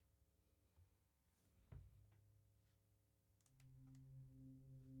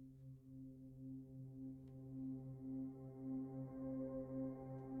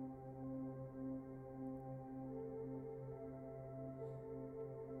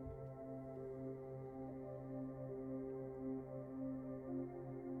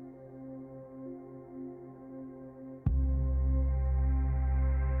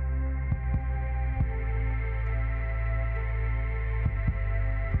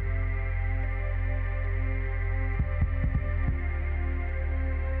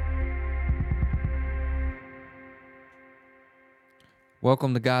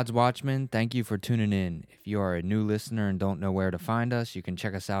Welcome to God's Watchmen. Thank you for tuning in. If you are a new listener and don't know where to find us, you can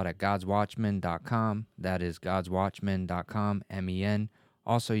check us out at godswatchmen.com. That is godswatchmen.com, MEN.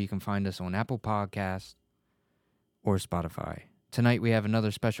 Also, you can find us on Apple Podcasts or Spotify. Tonight, we have another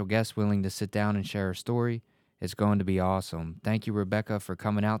special guest willing to sit down and share her story. It's going to be awesome. Thank you, Rebekah, for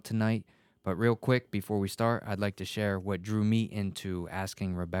coming out tonight. But real quick, before we start, I'd like to share what drew me into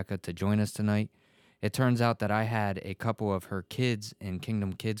asking Rebekah to join us tonight. It turns out that I had a couple of her kids in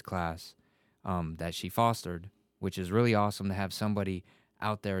Kingdom Kids class that she fostered, which is really awesome to have somebody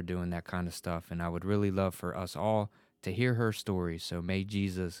out there doing that kind of stuff. And I would really love for us all to hear her story. So may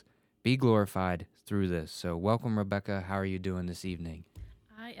Jesus be glorified through this. So welcome, Rebekah. How are you doing this evening?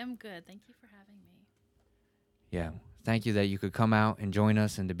 I am good. Thank you for having me. Yeah, thank you that you could come out and join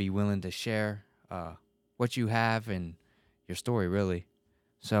us and to be willing to share what you have and your story, really.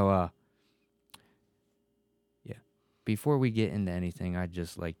 So, before we get into anything, I'd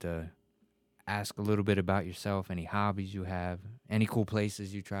just like to ask a little bit about yourself, any hobbies you have, any cool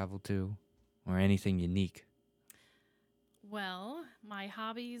places you travel to, or anything unique. Well, my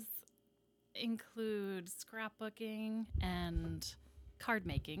hobbies include scrapbooking and card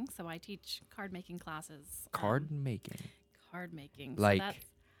making. So I teach card making classes. Card making? Card making. Like? So that's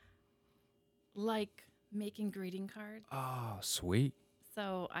like making greeting cards. Oh, sweet.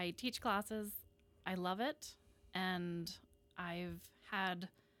 So I teach classes. I love it. And I've had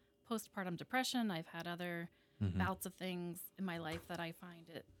postpartum depression. I've had other bouts of things in my life that I find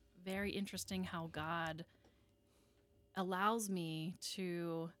it very interesting how God allows me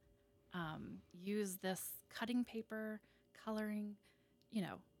to use this cutting paper, coloring,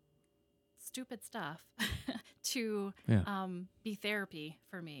 stupid stuff to be therapy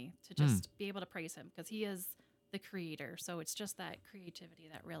for me, to just be able to praise him because he is the creator. So it's just that creativity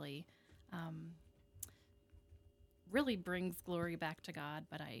that really brings glory back to God,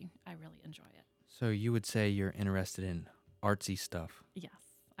 but I really enjoy it. So you would say you're interested in artsy stuff? Yes.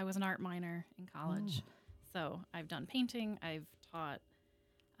 I was an art minor in college. So I've done painting. I've taught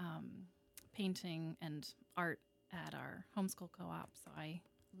painting and art at our homeschool co-op. So I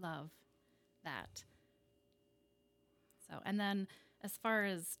love that. So, and then as far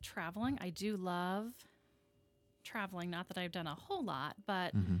as traveling, I do love traveling. Not that I've done a whole lot,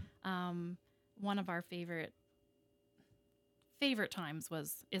 but one of our favorite times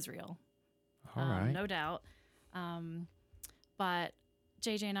was Israel. All right. No doubt. But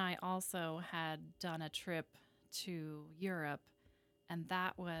JJ and I also had done a trip to Europe, and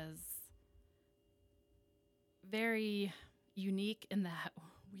that was very unique in that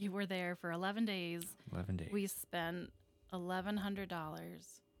we were there for 11 days. 11 days. We spent $1,100,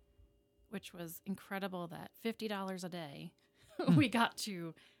 which was incredible that $50 a day we got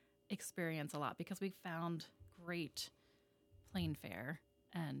to experience a lot because we found great plane fare.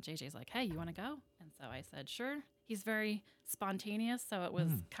 And JJ's like, hey, you want to go? And so I said, sure. He's very spontaneous, so it was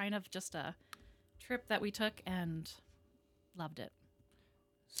kind of just a trip that we took and loved it.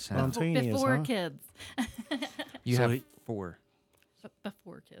 Spontaneous, Before huh? kids. You So have 4.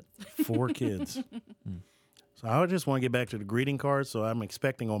 Before kids. 4 kids. So I just want to get back to the greeting card. So I'm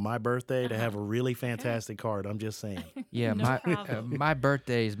expecting on my birthday to have a really fantastic card. I'm just saying. Yeah, No problem. my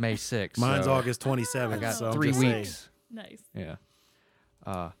birthday is May 6th. Mine's so August 27th. I got so I'm 3 just weeks. saying. Nice. Yeah.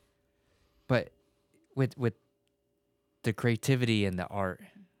 But with the creativity and the art,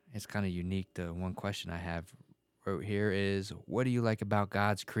 it's kind of unique. The one question I have wrote here is, what do you like about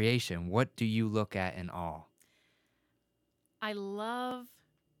God's creation? What do you look at in awe? I love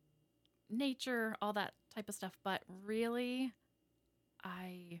nature, all that type of stuff, but really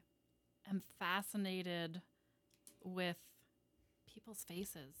I am fascinated with people's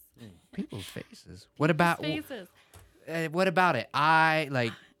faces. People's faces. What about faces? what about it? I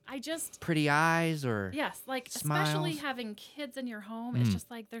just pretty eyes or yes, like smiles? especially having kids in your home, it's just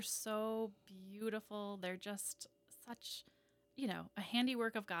like they're so beautiful. They're just such, a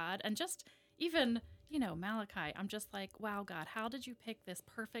handiwork of God. And just even, Malachi, I'm just like, wow, God, how did you pick this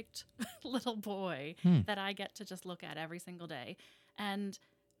perfect little boy that I get to just look at every single day? And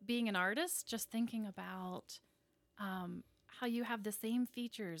being an artist, just thinking about how you have the same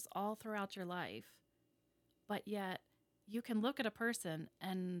features all throughout your life, but yet you can look at a person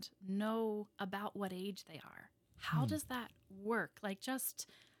and know about what age they are. How does that work? Like just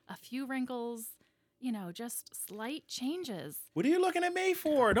a few wrinkles, just slight changes. What are you looking at me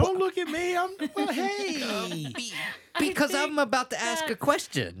for? Don't look at me. Hey. because I'm about to ask a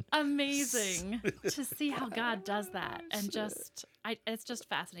question. Amazing to see how God does that. And it's just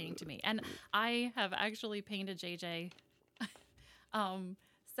fascinating to me. And I have actually painted JJ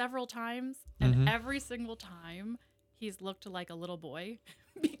several times, and every single time he's looked like a little boy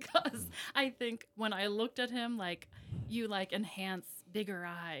because I think when I looked at him, like you like enhance bigger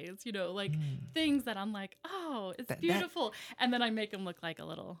eyes, like things that I'm like, oh, it's beautiful. And then I make him look like a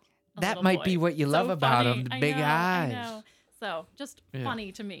little That might boy. be what you love about him, the big eyes. I know. So just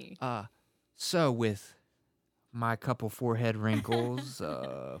funny to me. So with my couple forehead wrinkles,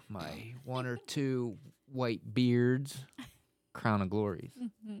 my one or two white beards, crown of glories.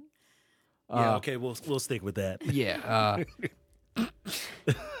 Mm-hmm. Yeah, okay, we'll stick with that. Yeah. I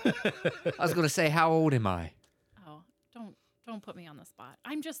was gonna say, how old am I? Oh, don't put me on the spot.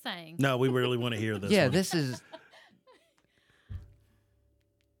 I'm just saying. No, we really want to hear this. Yeah, one. this is.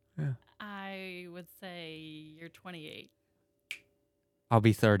 I would say you're 28. I'll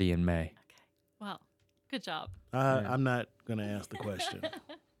be 30 in May. Okay. Well, good job. I'm not going to ask the question.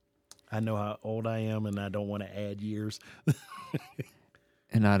 I know how old I am, and I don't want to add years.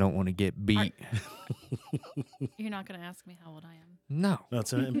 And I don't want to get beat. You're not going to ask me how old I am. No. No,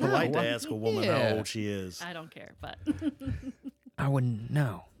 it's impolite to ask a woman how old she is. I don't care, but I wouldn't.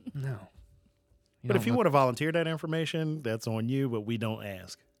 No. But if you want to volunteer that information, that's on you, but we don't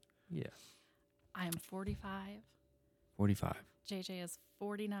ask. Yeah. I am 45. 45. JJ is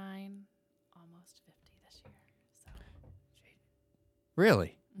 49, almost 50 this year. So.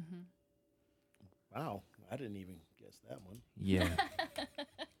 Really? Mm-hmm. Wow. I didn't even guess that one. Yeah.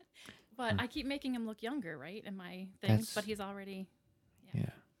 But I keep making him look younger, right, in my things, but he's already, Yeah.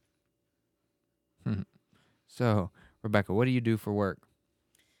 So, Rebekah, what do you do for work?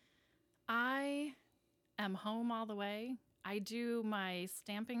 I am home all the way. I do my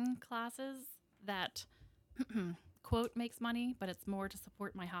stamping classes that, quote, makes money, but it's more to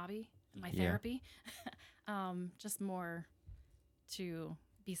support my hobby, my therapy. Just more to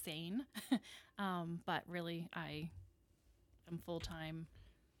be sane. But really, I am full-time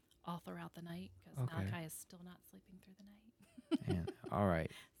all throughout the night because Malachi is still not sleeping through the night. All right.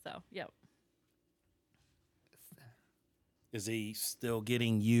 So, yep. Is he still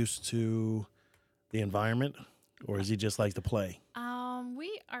getting used to the environment, or is he just like to play?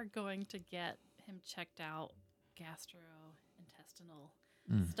 We are going to get him checked out, gastrointestinal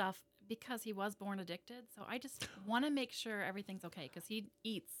stuff, because he was born addicted. So I just want to make sure everything's okay because he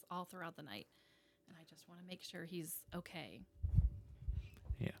eats all throughout the night, and I just want to make sure he's okay.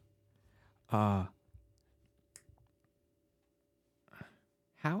 Yeah.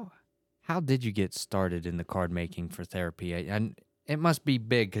 How did you get started in the card making for therapy? And it must be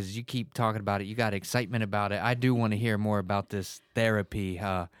big because you keep talking about it. You got excitement about it. I do want to hear more about this therapy.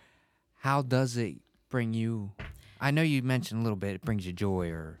 How does it bring you? I know you mentioned a little bit. It brings you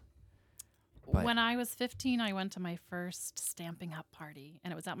joy, but When I was 15, I went to my first Stamping Up party,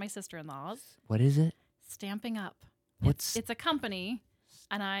 and it was at my sister-in-law's. what is it? Stamping Up. What's It's a company,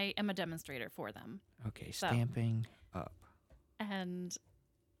 and I am a demonstrator for them. okay? Stamping up. And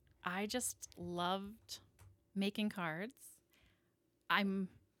I just loved making cards. I'm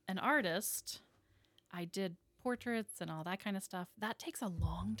an artist. I did portraits and all that kind of stuff. That takes a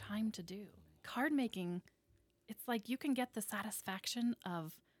long time to do. Card making, it's like you can get the satisfaction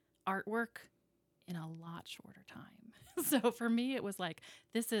of artwork in a lot shorter time. So for me, it was like,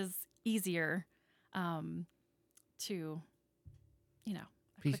 this is easier to, a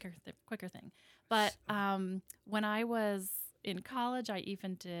quicker thing. But when I was in college, I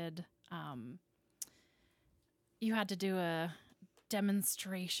even did, you had to do a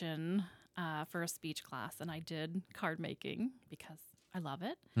demonstration for a speech class, and I did card making because I love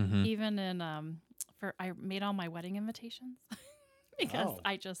it. Mm-hmm. Even in, I made all my wedding invitations because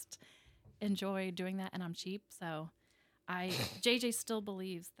I just enjoy doing that, and I'm cheap. So JJ still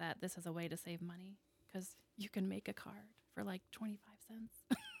believes that this is a way to save money because you can make a card for like 25 cents.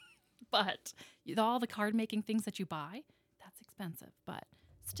 But all the card making things that you buy, that's expensive. But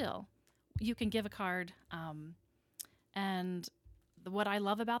still, you can give a card. And what I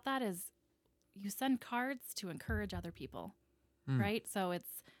love about that is you send cards to encourage other people, right? So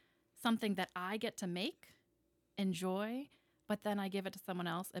it's something that I get to make, enjoy, but then I give it to someone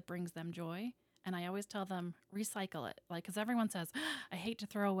else. It brings them joy. And I always tell them, recycle it. Like, because everyone says, I hate to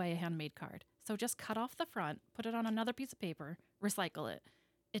throw away a handmade card. So just cut off the front, put it on another piece of paper, recycle it.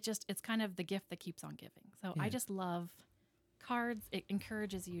 It's kind of the gift that keeps on giving. So I just love cards. It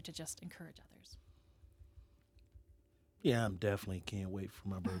encourages you to just encourage others. Yeah, I'm definitely can't wait for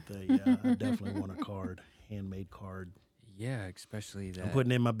my birthday. Yeah, I definitely want a card, handmade card. Yeah, especially that. I'm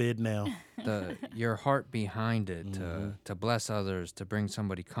putting in my bid now. Your heart behind it to bless others, to bring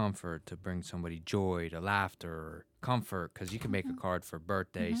somebody comfort, to bring somebody joy, to laughter, or comfort. Because you can make a card for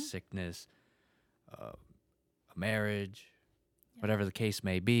birthday, sickness, a marriage, whatever the case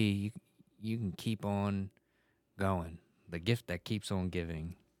may be. You can keep on going. The gift that keeps on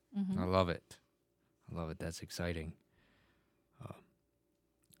giving. Mm-hmm. I love it. I love it. That's exciting.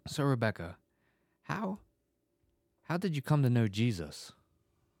 So Rebekah, how did you come to know Jesus?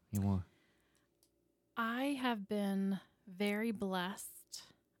 You want? I have been very blessed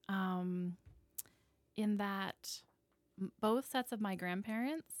in that both sets of my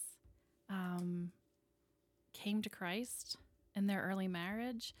grandparents came to Christ in their early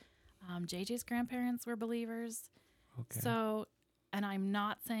marriage. JJ's grandparents were believers. Okay. So, and I'm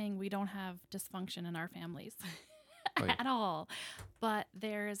not saying we don't have dysfunction in our families Oh, yeah. at all, but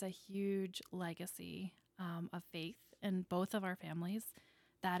there is a huge legacy of faith in both of our families.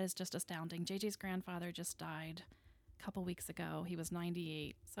 That is just astounding. JJ's grandfather just died a couple weeks ago. He was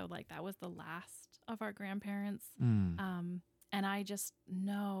 98. So like that was the last of our grandparents. And I just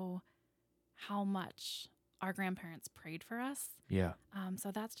know how much our grandparents prayed for us. Yeah.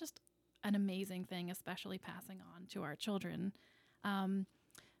 So that's just an amazing thing, especially passing on to our children.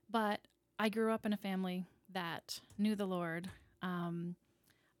 But I grew up in a family that knew the Lord.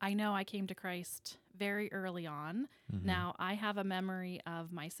 I know I came to Christ very early on. Mm-hmm. Now, I have a memory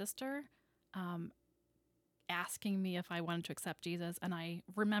of my sister asking me if I wanted to accept Jesus, and I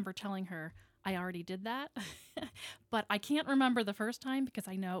remember telling her I already did that. But I can't remember the first time because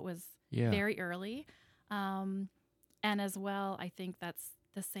I know it was very early. And as well, I think that's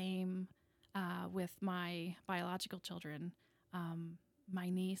the same with my biological children. My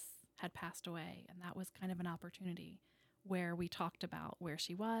niece had passed away, and that was kind of an opportunity where we talked about where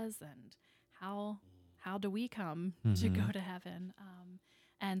she was and how do we come to go to heaven.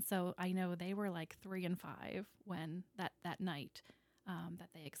 And so I know they were like 3 and 5 when that night that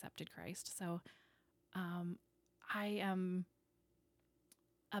they accepted Christ. So I am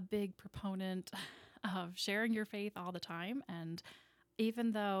a big proponent of sharing your faith all the time. And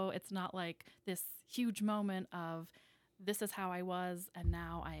even though it's not like this huge moment of this is how I was and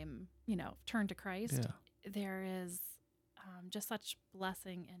now I am, turned to Christ, there is just such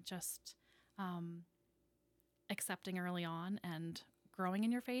blessing in just accepting early on and growing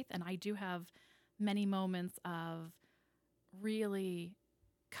in your faith. And I do have many moments of really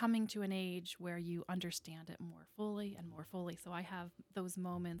coming to an age where you understand it more fully and more fully. So I have those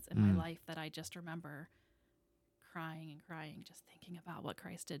moments in my life that I just remember crying, just thinking about what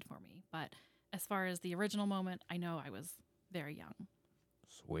Christ did for me. But as far as the original moment, I know I was very young.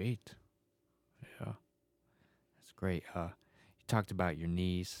 Sweet. Yeah. That's great. You talked about your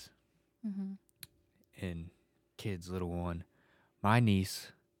niece and kid's little one. My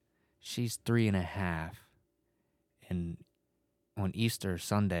niece, she's 3.5. And on Easter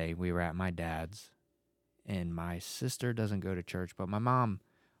Sunday, we were at my dad's. And my sister doesn't go to church, but my mom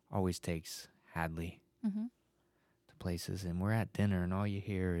always takes Hadley to places. And we're at dinner, and all you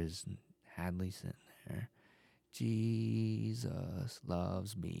hear is Hadley sitting there. Jesus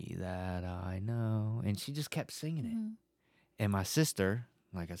loves me, that I know. And she just kept singing it. And my sister,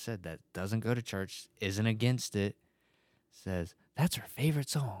 like I said, that doesn't go to church, isn't against it, says, that's her favorite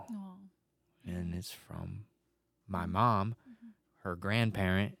song. Aww. And it's from my mom, her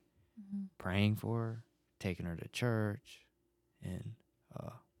grandparent, praying for her, taking her to church. And,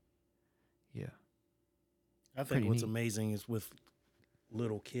 yeah. I think Pretty what's neat. amazing is with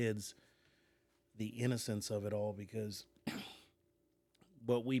little kids, the innocence of it all, because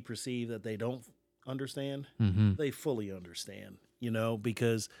what we perceive that they don't understand, they fully understand,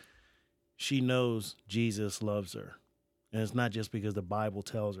 because she knows Jesus loves her. And it's not just because the Bible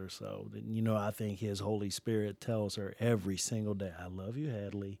tells her so. I think his Holy Spirit tells her every single day, I love you,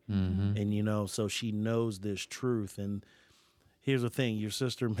 Hadley. And, so she knows this truth. And here's the thing, your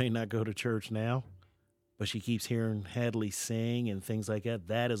sister may not go to church now, but she keeps hearing Hadley sing and things like that.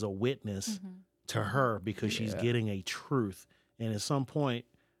 That is a witness to her because she's getting a truth. And at some point,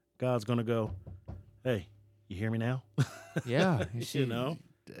 God's going to go, hey, you hear me now? Yeah.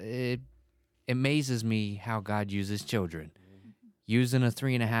 It It amazes me how God uses children. Using a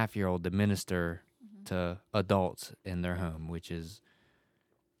 3.5-year-old to minister to adults in their home, which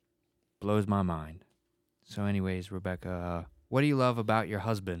blows my mind. So anyways, Rebekah, what do you love about your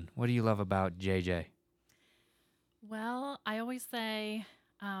husband? What do you love about JJ? Well, I always say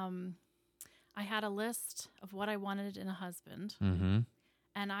I had a list of what I wanted in a husband.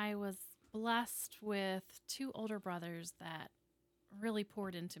 And I was blessed with 2 older brothers that really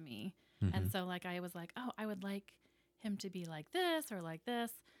poured into me. And so I was like, oh, I would like him to be like this or like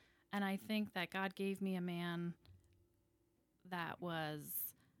this. And I think that God gave me a man that was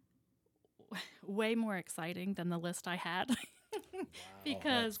way more exciting than the list I had. Wow,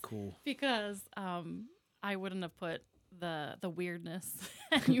 that's cool. Because I wouldn't have put the weirdness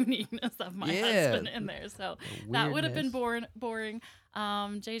and uniqueness of my husband in there. So that would have been boring.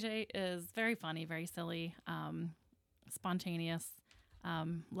 JJ is very funny, very silly, spontaneous,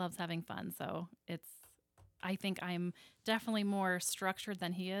 loves having fun. So I think I'm definitely more structured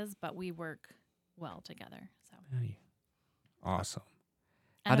than he is, but we work well together. So awesome.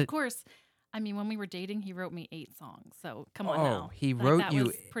 And of course, I mean, when we were dating, he wrote me 8 songs. So come on now. He wrote that you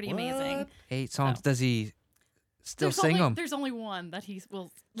was pretty amazing. 8 songs. So. Does he still sing them? There's only one that he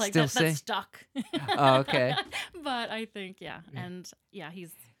will like still that's stuck. Oh, okay. But I think and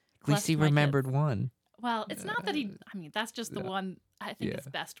he's. At least he remembered one. Well, it's not that he. I mean, that's just the one. I think it's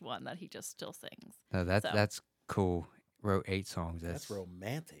best one that he just still sings. No, that's cool. Wrote 8 songs. That's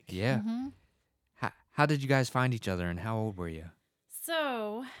romantic. Yeah. Mm-hmm. How did you guys find each other, and how old were you?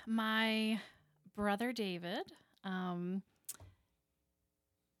 So my brother David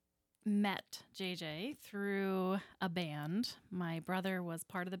met JJ through a band. My brother was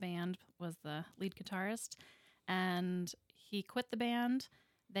part of the band, was the lead guitarist, and he quit the band.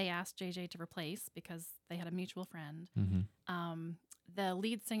 They asked JJ to replace because they had a mutual friend. Mm-hmm. The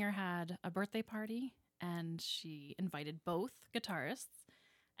lead singer had a birthday party, and she invited both guitarists.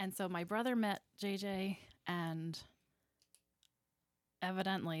 And so my brother met JJ, and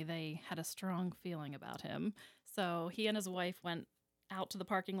evidently they had a strong feeling about him. So he and his wife went out to the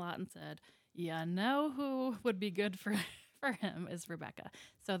parking lot and said, "You know who would be good for him is Rebekah."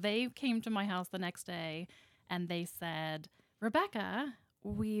 So they came to my house the next day, and they said, "Rebekah,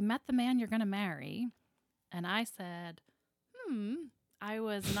 we met the man you're going to marry." And I said, I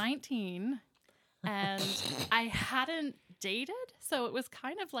was 19 and I hadn't dated. So it was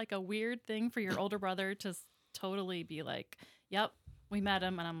kind of like a weird thing for your older brother to totally be like, "Yep, we met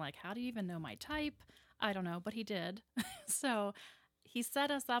him." And I'm like, "How do you even know my type?" I don't know, but he did. So he set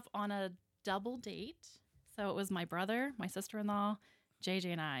us up on a double date. So it was my brother, my sister-in-law,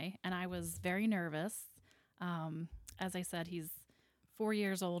 JJ, and I was very nervous. As I said, he's 4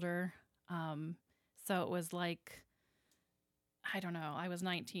 years older. So it was like, I don't know, I was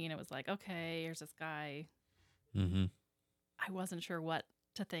 19. It was like, okay, here's this guy. Mm-hmm. I wasn't sure what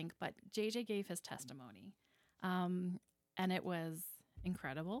to think, but JJ gave his testimony. And it was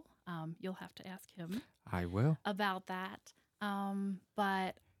incredible. You'll have to ask him. I will. About that.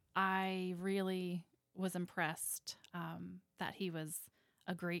 But I really was impressed that he was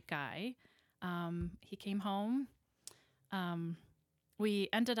a great guy. He came home. We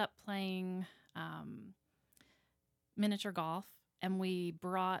ended up playing miniature golf, and we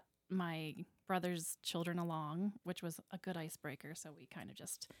brought my brother's children along, which was a good icebreaker. So we kind of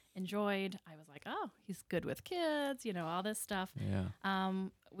just enjoyed. I was like, "Oh, he's good with kids," all this stuff. Yeah.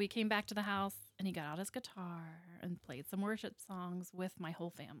 We came back to the house, and he got out his guitar and played some worship songs with my whole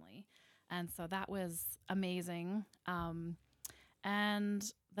family. And so that was amazing.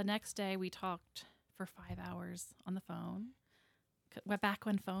 And the next day we talked for 5 hours on the phone. Back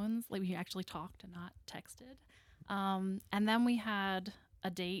when phones, like, we actually talked and not texted. And then we had a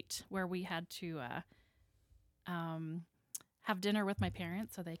date where we had to have dinner with my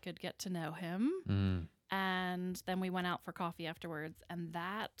parents so they could get to know him. Mm. And then we went out for coffee afterwards. And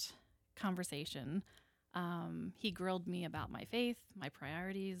that conversation, he grilled me about my faith, my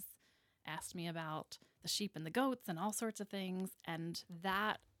priorities, asked me about the sheep and the goats and all sorts of things. And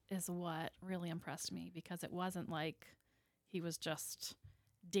that is what really impressed me, because it wasn't like he was just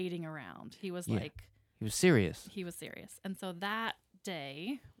dating around. He was he was serious. He was serious. And so that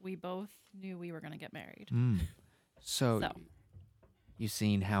day, we both knew we were going to get married. Mm. So you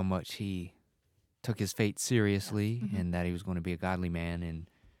seen how much he took his faith seriously, yes. Mm-hmm. and that he was going to be a godly man, and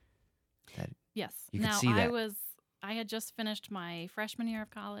that yes. you could now, see that. I had just finished my freshman year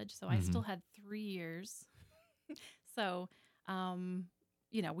of college, so I still had 3 years. So,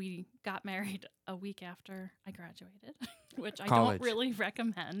 we got married a week after I graduated, which I don't really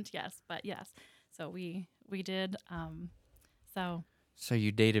recommend. Yes, but yes. So we did. So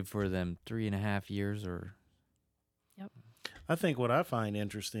you dated for them 3.5 years, or? Yep. I think what I find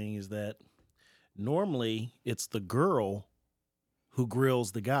interesting is that normally it's the girl who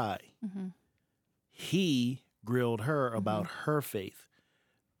grills the guy. Mm-hmm. He grilled her about her faith,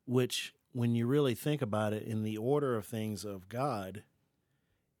 which, when you really think about it, in the order of things of God,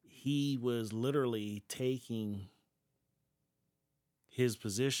 he was literally taking his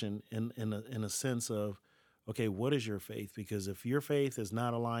position in a sense of, okay, what is your faith? Because if your faith is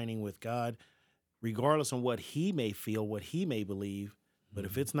not aligning with God, regardless of what he may feel, what he may believe, but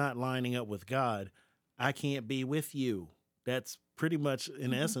if it's not lining up with God, I can't be with you. That's pretty much,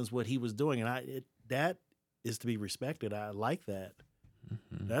 in essence, what he was doing, and that is to be respected. I like that.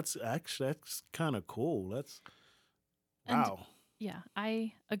 Mm-hmm. That's kind of cool. And Wow. yeah,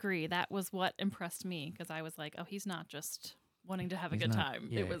 I agree. That was what impressed me because I was like, oh, he's not just wanting to have a He's good not- time.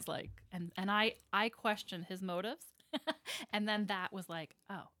 yeah. It was like, and I questioned his motives. And then that was like,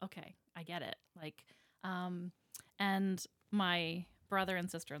 oh, okay, I get it. Like, and my brother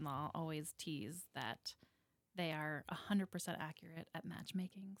and sister-in-law always tease that they are 100% accurate at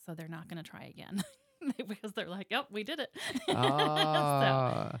matchmaking, so they're not going to try again because they're like, yep, we did it. So,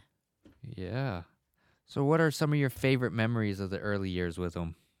 Ah, yeah. So, what are some of your favorite memories of the early years with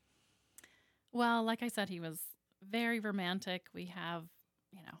him? well, like I said, he was very romantic. We had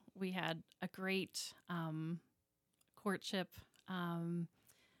a great courtship. And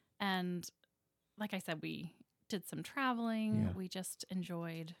like I said, we did some traveling. Yeah. We just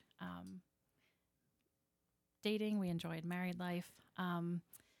enjoyed dating. We enjoyed married life.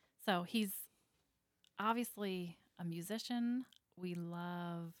 So he's obviously a musician. We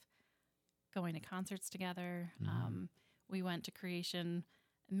love going to concerts together. Mhm. We went to Creation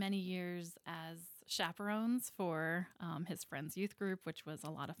many years as chaperones for his friend's youth group, which was a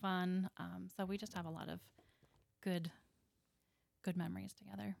lot of fun. So we just have a lot of good memories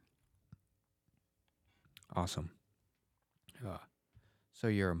together. Awesome. So,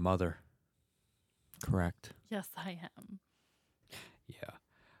 you're a mother, correct? Yes, I am.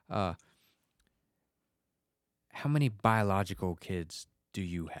 Yeah. How many biological kids do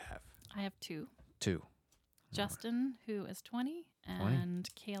you have? I have two. Two. Justin, who is 20, 20? and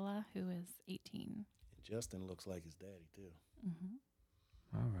Kayla, who is 18. Justin looks like his daddy, too.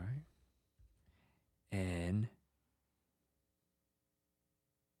 Mm-hmm. All right. And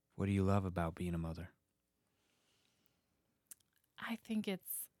what do you love about being a mother? I think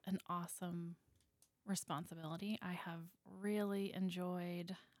it's an awesome responsibility. I have really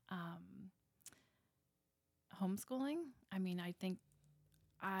enjoyed homeschooling. I mean, I think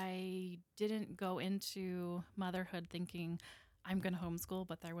I didn't go into motherhood thinking I'm going to homeschool,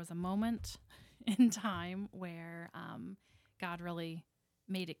 but there was a moment in time where God really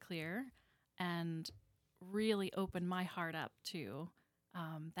made it clear and really opened my heart up to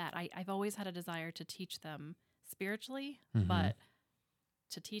that. I've always had a desire to teach them spiritually, Mhm. but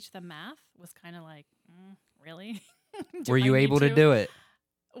to teach them math was kind of like, really? Were you able to do it?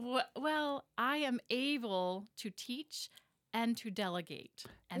 Well, I am able to teach and to delegate,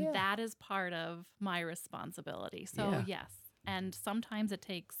 and Yeah. that is part of my responsibility. So, Yeah. yes. And sometimes it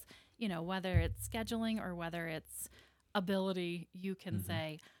takes, whether it's scheduling or whether it's ability, you can Mhm.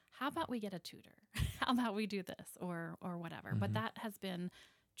 say, how about we get a tutor? How about we do this or whatever? But Mhm. that has been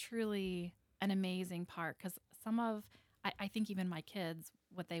truly an amazing part because I think even my kids,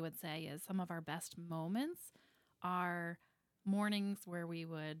 what they would say is some of our best moments are mornings where we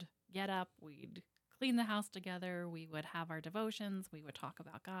would get up, we'd clean the house together, we would have our devotions, we would talk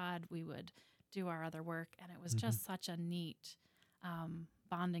about God, we would do our other work. And it was just such a neat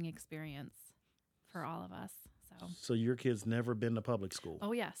bonding experience for all of us. So your kids never been to public school?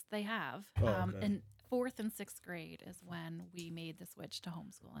 Oh, yes, they have. Oh, okay. In 4th and 6th grade is when we made the switch to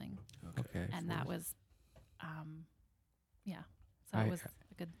homeschooling. Okay. And that was, yeah. So I- it was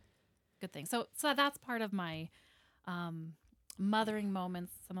a good thing. So that's part of my mothering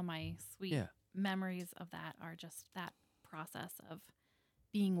moments. Some of my sweet Yeah. memories of that are just that process of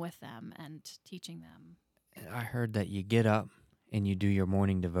being with them and teaching them. I heard that you get up and you do your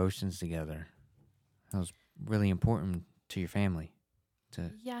morning devotions together. That was really important to your family.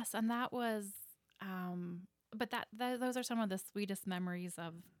 Yes, and that was, but those are some of the sweetest memories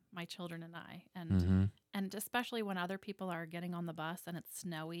of my children and I, and Mm-hmm. and especially when other people are getting on the bus and it's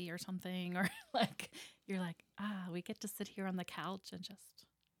snowy or something, or like you're like, we get to sit here on the couch and just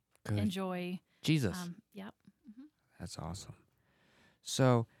Good. enjoy. Jesus. Yep. Mm-hmm. That's awesome.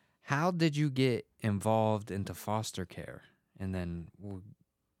 So, how did you get involved into foster care? And then we'll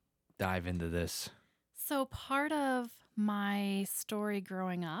dive into this. So part of my story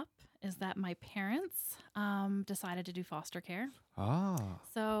growing up is that my parents decided to do foster care. Ah.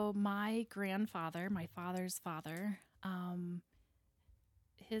 So my grandfather, my father's father,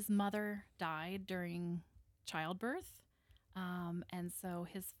 his mother died during childbirth. And so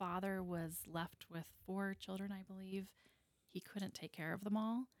his father was left with 4 children, I believe. He couldn't take care of them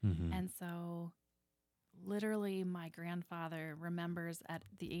all. Mm-hmm. And so literally my grandfather remembers at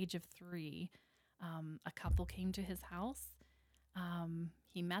the age of 3, a couple came to his house.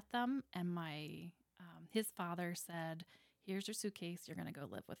 He met them, and his father said, here's your suitcase. You're going to go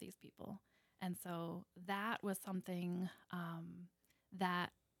live with these people. And so that was something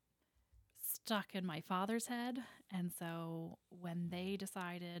that stuck in my father's head. And so when they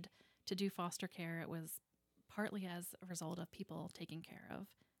decided to do foster care, it was partly as a result of people taking care of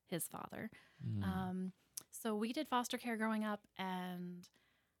his father. Mm. So we did foster care growing up, and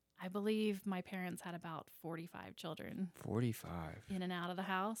I believe my parents had about 45 children 45. in and out of the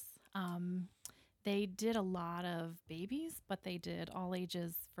house. They did a lot of babies, but they did all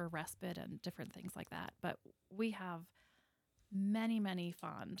ages for respite and different things like that. But we have many, many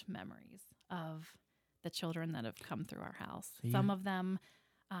fond memories of the children that have come through our house. So Some of them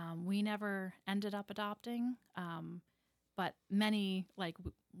we never ended up adopting, but many, like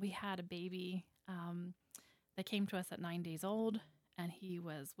we had a baby that came to us at 9 days old, and he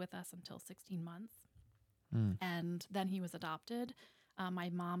was with us until 16 months. And then he was adopted.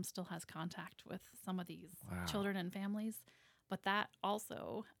 My mom still has contact with some of these children and families, but that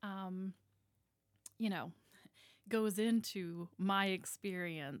also, goes into my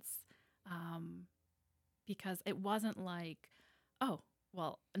experience because it wasn't like, oh,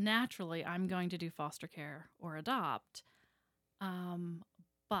 well, naturally I'm going to do foster care or adopt,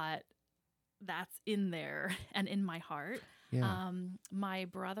 but that's in there and in my heart. Yeah. My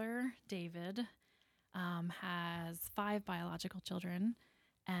brother, David, has 5 biological children,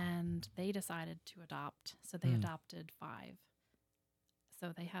 and they decided to adopt. So they adopted 5.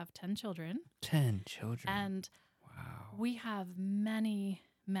 So they have 10 children. 10 children. And we have many,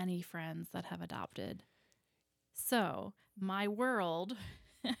 many friends that have adopted. So my world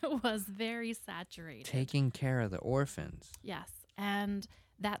was very saturated. Taking care of the orphans. Yes. And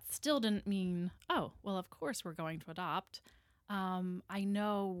that still didn't mean, oh, well, of course we're going to adopt. I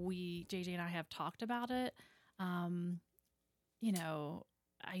know JJ and I have talked about it. I know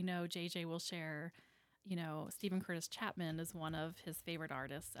JJ will share, Stephen Curtis Chapman is one of his favorite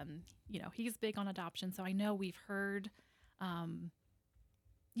artists, and, he's big on adoption. So I know we've heard,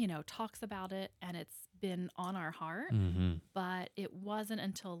 talks about it, and it's been on our heart, but it wasn't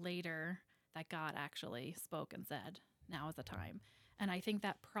until later that God actually spoke and said, now is the time. And I think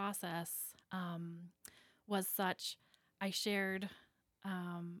that process was such. I shared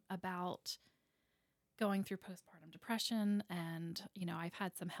about going through postpartum depression, and, I've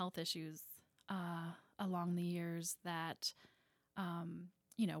had some health issues along the years that,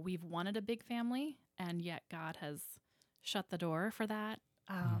 we've wanted a big family, and yet God has shut the door for that,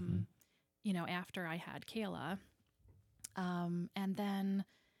 after I had Kayla. And then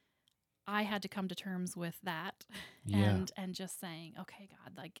I had to come to terms with that and just saying, okay,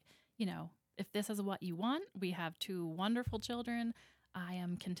 God, if this is what you want, we have 2 wonderful children. I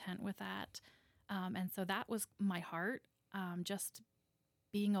am content with that. And so that was my heart, just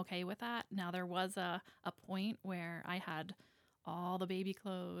being okay with that. Now, there was a point where I had all the baby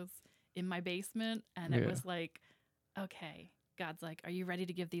clothes in my basement, and it was like, okay, God's like, are you ready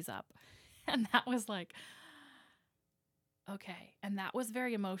to give these up? And that was like, okay. And that was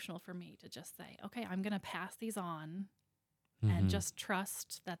very emotional for me to just say, okay, I'm going to pass these on. And just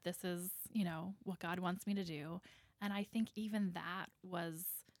trust that this is, what God wants me to do. And I think even that was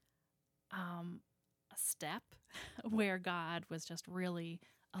a step where God was just really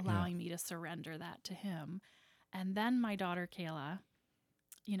allowing me to surrender that to him. And then my daughter, Kayla,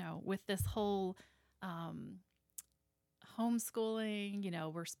 with this whole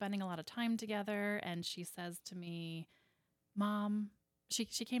homeschooling, we're spending a lot of time together. And she says to me, Mom, she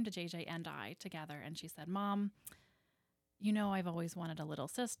came to JJ and I together, and she said, Mom, I've always wanted a little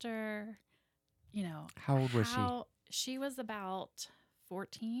sister. How old was she? She was about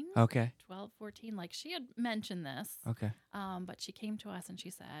 14. Okay. 12, 14. Like, she had mentioned this. Okay. But she came to us and she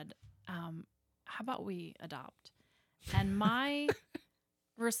said, how about we adopt? And my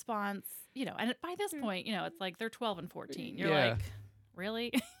response, and by this point, it's like they're 12 and 14. You're like,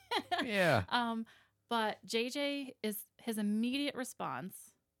 really? Yeah. But JJ, his immediate response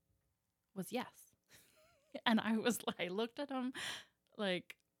was yes. And I looked at him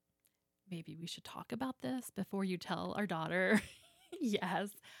like, maybe we should talk about this before you tell our daughter. Yes.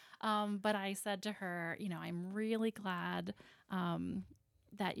 But I said to her, I'm really glad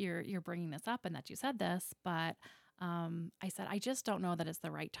that you're bringing this up and that you said this. But I said, I just don't know that it's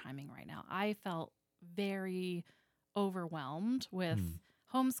the right timing right now. I felt very overwhelmed with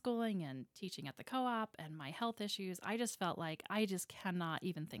homeschooling and teaching at the co-op and my health issues. I just felt like I just cannot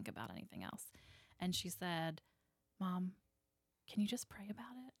even think about anything else. And she said, Mom, can you just pray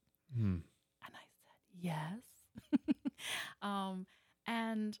about it? And I said, yes.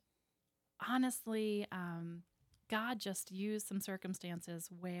 And honestly, God just used some circumstances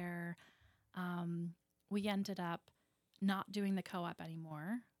where we ended up not doing the co-op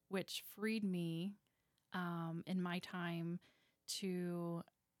anymore, which freed me in my time to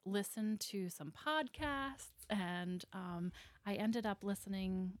listen to some podcasts. And I ended up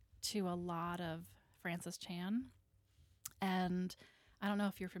listening to a lot of Francis Chan. And I don't know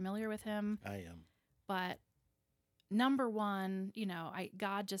if you're familiar with him. I am. But number one,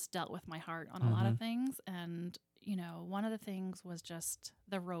 God just dealt with my heart on a lot of things. And, one of the things was just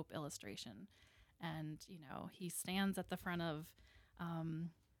the rope illustration. And, he stands at the front of,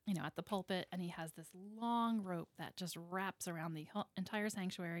 at the pulpit, and he has this long rope that just wraps around the entire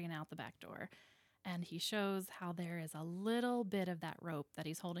sanctuary and out the back door. And he shows how there is a little bit of that rope that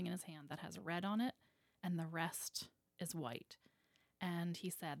he's holding in his hand that has red on it, and the rest is white. And he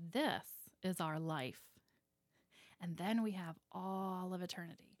said, this is our life. And then we have all of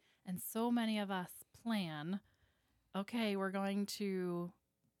eternity. And so many of us plan, okay, we're going to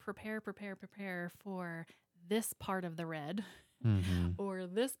prepare for this part of the red or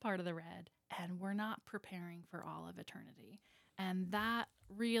this part of the red, and we're not preparing for all of eternity. And that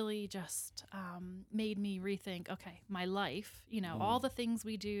really just made me rethink, okay, my life, all the things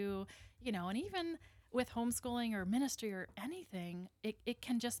we do, and even with homeschooling or ministry or anything, it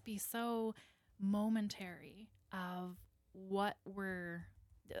can just be so momentary of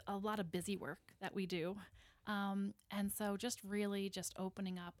a lot of busy work that we do. And so just really just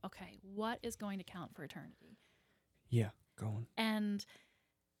opening up, okay, what is going to count for eternity? Yeah, go on. And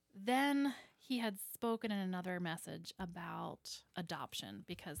then he had spoken in another message about adoption,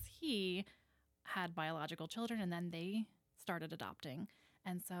 because he had biological children and then they started adopting.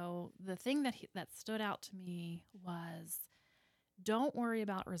 And so the thing that stood out to me was, don't worry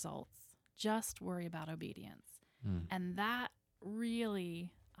about results, just worry about obedience. And that really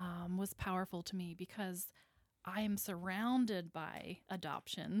was powerful to me, because I am surrounded by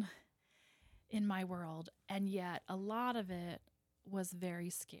adoption in my world, and yet a lot of it was very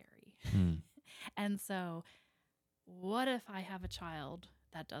scary. And so what if I have a child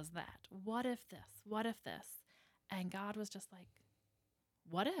that does that? What if this? What if this? And God was just like,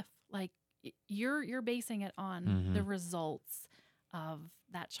 what if? Like, you're basing it on the results of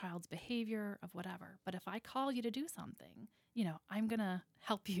that child's behavior, of whatever. But if I call you to do something, I'm going to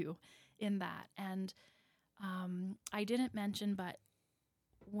help you in that. And I didn't mention, but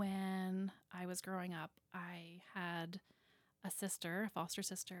when I was growing up, I had a foster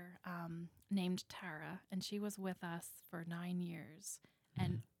sister, named Tara, and she was with us for 9 years,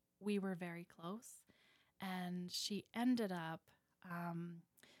 and we were very close. And she ended up,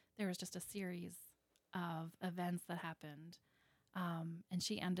 there was just a series of events that happened, and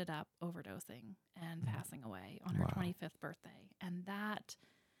she ended up overdosing and passing away on her 25th birthday. And that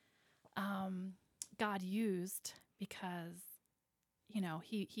God used, because,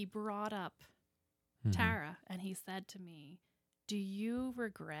 he brought up Tara, and he said to me, do you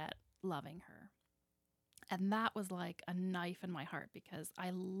regret loving her? And that was like a knife in my heart, because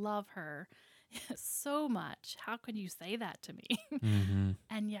I love her so much. How can you say that to me?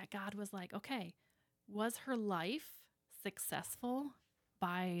 And yet God was like, okay, was her life successful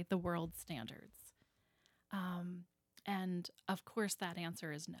by the world's standards? And of course that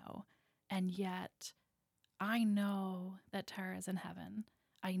answer is no. And yet I know that Tara is in heaven.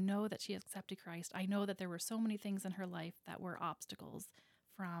 I know that she accepted Christ. I know that there were so many things in her life that were obstacles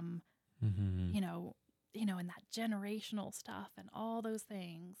from, and that generational stuff and all those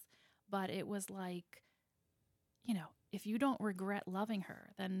things. But it was like, if you don't regret loving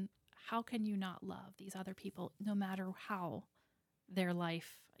her, then how can you not love these other people, no matter how their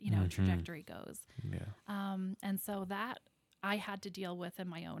life, trajectory goes? Yeah. And so that I had to deal with in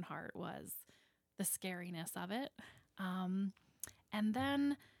my own heart was the scariness of it. And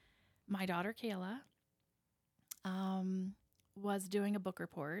then my daughter, Kayla, was doing a book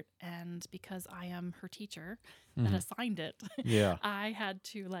report, and because I am her teacher that assigned it, I had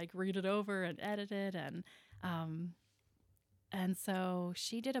to read it over and edit it. And so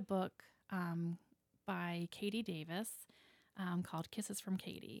she did a book by Katie Davis called Kisses from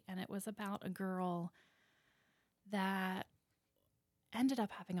Katie. And it was about a girl that ended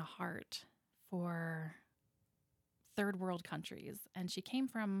up having a heart for third world countries. And she came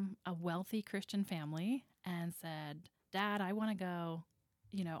from a wealthy Christian family and said, Dad, I want to go,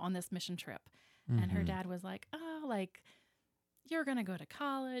 on this mission trip. And her dad was like, oh, you're going to go to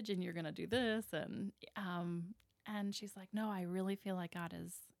college and you're going to do this. And she's like, no, I really feel like God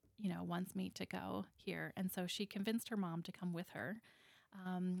is, wants me to go here. And so she convinced her mom to come with her.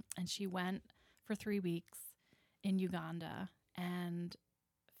 And she went for 3 weeks in Uganda and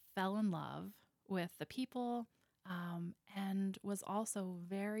fell in love with the people, and was also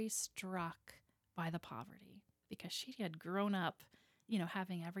very struck by the poverty, because she had grown up,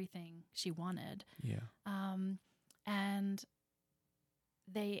 having everything she wanted. Yeah. And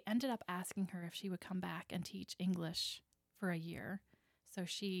they ended up asking her if she would come back and teach English for a year. So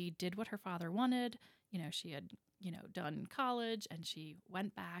she did what her father wanted. She had, done college, and she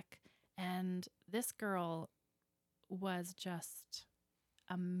went back And this girl was just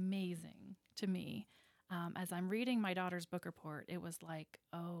amazing to me. As I'm reading my daughter's book report, it was like,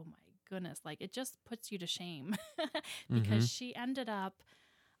 oh my goodness, like it just puts you to shame because she ended up,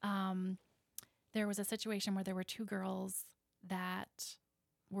 there was a situation where there were two girls that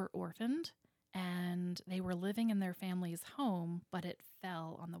were orphaned and they were living in their family's home, but it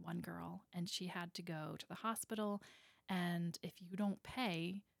fell on the one girl and she had to go to the hospital. And if you don't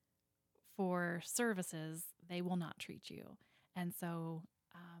pay for services, they will not treat you. And so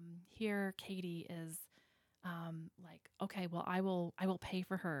here Katie is like, okay, well, I will pay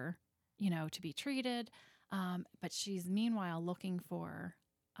for her, to be treated. But she's meanwhile looking for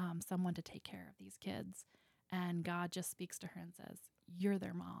someone to take care of these kids. And God just speaks to her and says, you're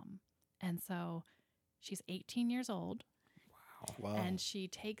their mom. And so she's 18 years old. Wow. And she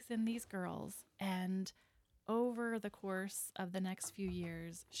takes in these girls. And over the course of the next few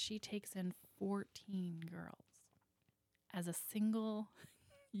years, she takes in 14 girls as a single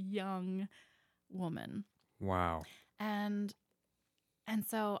young woman. Wow. And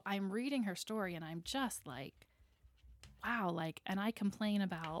so I'm reading her story and I'm just like, wow, like, and I complain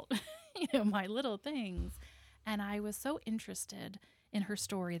about, my little things. And I was so interested in her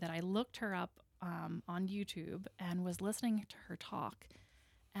story that I looked her up on YouTube and was listening to her talk.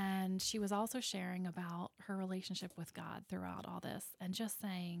 And she was also sharing about her relationship with God throughout all this and just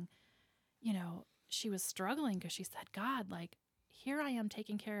saying, she was struggling because she said, God, like, here I am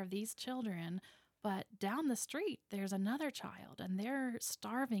taking care of these children, but down the street, there's another child and they're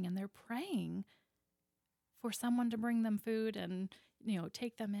starving and they're praying for someone to bring them food and,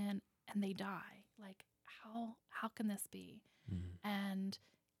 take them in and they die. Like, how can this be? Mm-hmm. And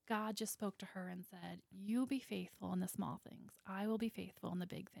God just spoke to her and said, you be faithful in the small things. I will be faithful in the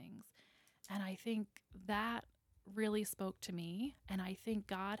big things. And I think that really spoke to me. And I think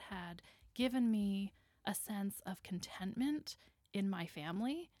God had given me a sense of contentment in my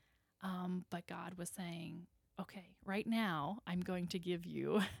family. But God was saying, okay, right now I'm going to give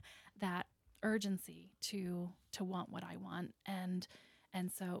you that urgency to want what I want. And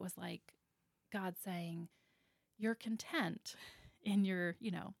so it was like God saying, you're content in your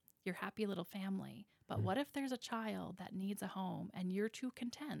happy little family. But what if there's a child that needs a home and you're too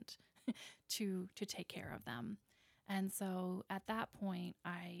content to take care of them? And so at that point,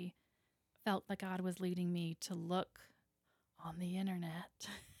 I felt that God was leading me to look on the internet.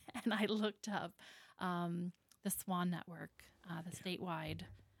 And I looked up the SWAN network, the statewide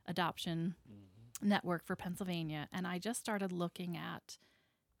adoption network for Pennsylvania. And I just started looking at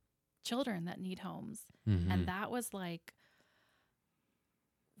children that need homes. Mm-hmm. And that was like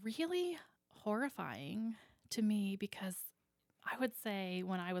really horrifying to me because I would say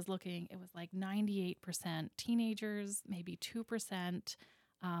when I was looking, it was like 98% teenagers, maybe 2%,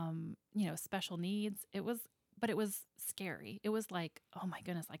 special needs. It was scary. It was like, oh my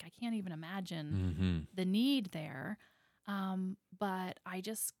goodness, like I can't even imagine the need there. But I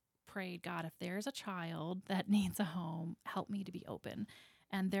just prayed, God, if there's a child that needs a home, help me to be open.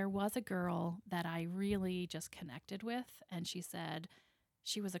 And there was a girl that I really just connected with. And she said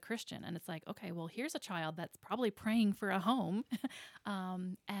she was a Christian. And it's like, okay, well, here's a child that's probably praying for a home.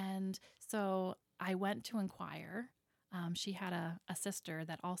 And so I went to inquire. She had a sister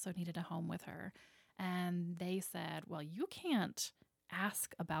that also needed a home with her. And they said, well, you can't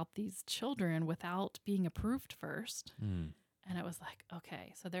ask about these children without being approved first. And it was like,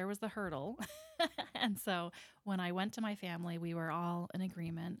 okay, so there was the hurdle. And so when I went to my family, we were all in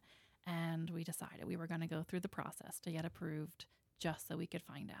agreement and we decided we were going to go through the process to get approved just so we could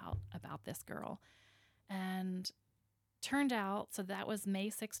find out about this girl. And turned out, so that was May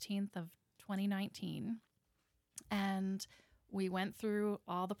 16th of 2019. And we went through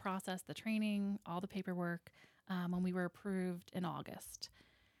all the process, the training, all the paperwork, when we were approved in August.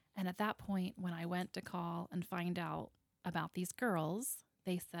 And at that point, when I went to call and find out about these girls,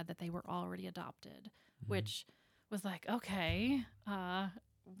 they said that they were already adopted, which was like, okay,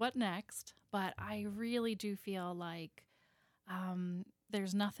 what next? But I really do feel like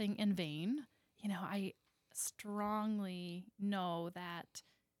there's nothing in vain. I strongly know that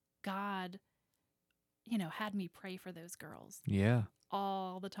God, had me pray for those girls. Yeah.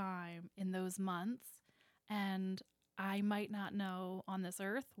 All the time in those months. And I might not know on this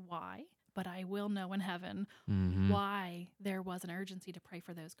earth why, but I will know in heaven why there was an urgency to pray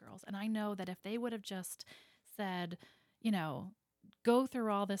for those girls. And I know that if they would have just said, go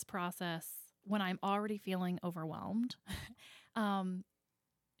through all this process when I'm already feeling overwhelmed,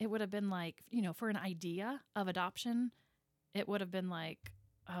 it would have been like, for an idea of adoption, it would have been like,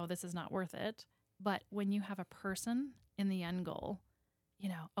 oh, this is not worth it. But when you have a person in the end goal,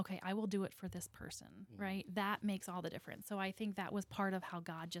 okay, I will do it for this person, right? That makes all the difference. So I think that was part of how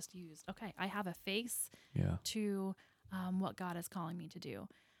God just used, okay, I have a face to what God is calling me to do.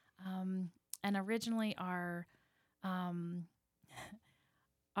 And originally our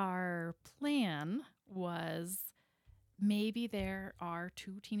plan was maybe there are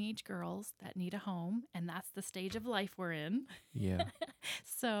 2 teenage girls that need a home, and that's the stage of life we're in. Yeah.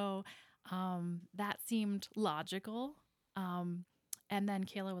 So that seemed logical. And then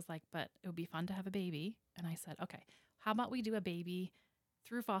Kayla was like, but it would be fun to have a baby. And I said, okay, how about we do a baby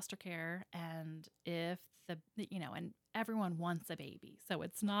through foster care? And if and everyone wants a baby. So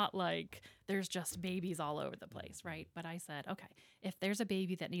it's not like there's just babies all over the place, right? But I said, okay, if there's a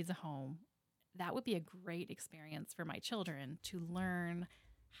baby that needs a home, that would be a great experience for my children to learn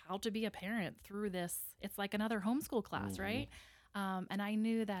how to be a parent through this. It's like another homeschool class, right? And I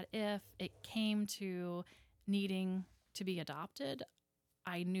knew that if it came to needing to be adopted,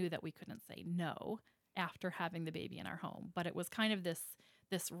 I knew that we couldn't say no after having the baby in our home. But it was kind of this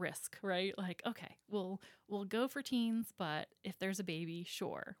risk, right? Like, okay, we'll go for teens, but if there's a baby,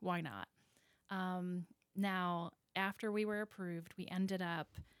 sure, why not? Now, after we were approved, we ended up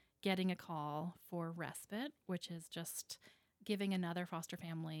getting a call for respite, which is just giving another foster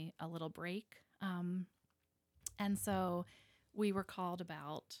family a little break. And so we were called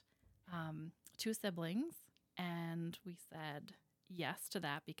about 2 siblings, and we said yes to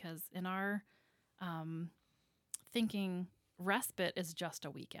that because in our thinking, respite is just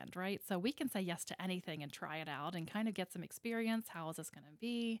a weekend, right? So we can say yes to anything and try it out and kind of get some experience. How is this going to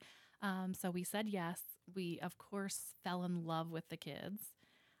be? So we said yes. We, of course, fell in love with the kids.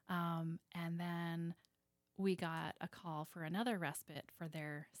 And then we got a call for another respite for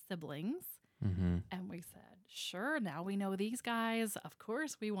their siblings. And we said, sure, now we know these guys. Of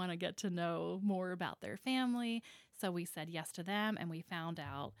course, we want to get to know more about their family. So we said yes to them, and we found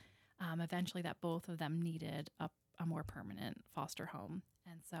out eventually that both of them needed a more permanent foster home.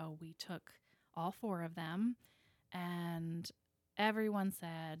 And so we took all 4 of them, and everyone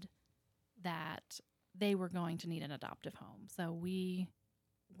said that they were going to need an adoptive home. So we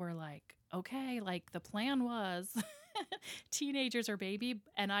were like, okay, like the plan was teenagers or baby.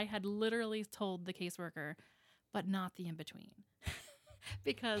 And I had literally told the caseworker, but not the in-between.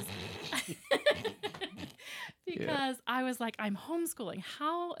 because I was like, I'm homeschooling.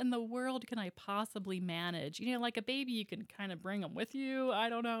 How in the world can I possibly manage? Like a baby, you can kind of bring them with you. I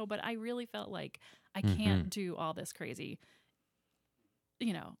don't know. But I really felt like I can't do all this crazy,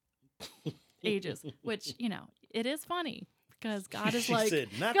 ages, which, it is funny. Because God is like, said,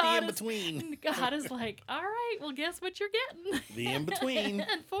 not the in-between. God is like, all right, well, guess what you're getting? The in-between.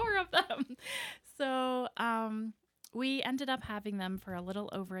 And 4 of them. So we ended up having them for a little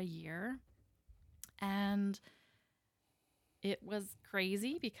over a year. And it was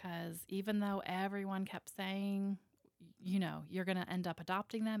crazy because even though everyone kept saying, you're going to end up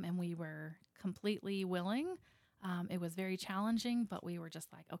adopting them, and we were completely willing, it was very challenging, but we were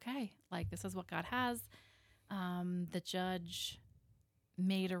just like, okay, like this is what God has. The judge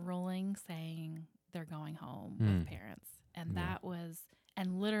made a ruling saying they're going home with parents. And that was,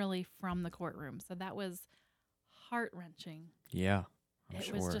 and literally from the courtroom. So that was heart-wrenching. Yeah,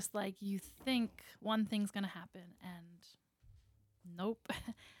 it was just like you think one thing's going to happen and nope.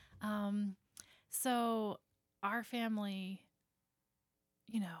 So our family,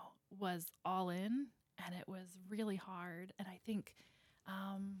 was all in, and it was really hard. And I think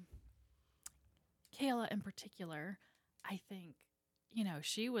Kayla in particular, I think,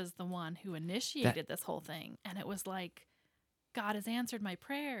 she was the one who initiated this whole thing. And it was like, God has answered my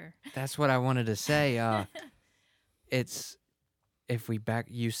prayer. That's what I wanted to say. It's,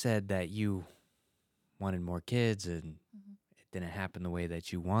 you said that you wanted more kids and it didn't happen the way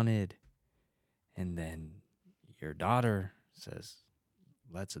that you wanted. And then your daughter says,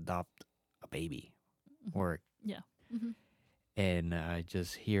 let's adopt a baby. Or, and I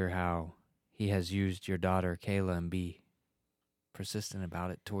just hear how He has used your daughter, Kayla, and be persistent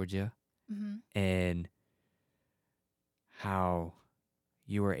about it towards you. And how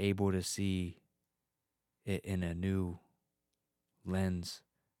you were able to see it in a new lens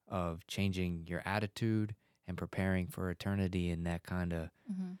of changing your attitude and preparing for eternity. And that kind of,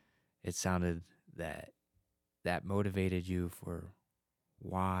 it sounded that motivated you for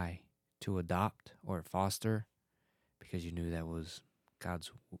why to adopt or foster, because you knew that was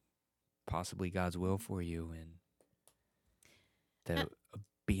possibly God's will for you, and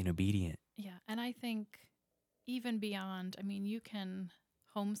being obedient. Yeah. And I think even beyond, you can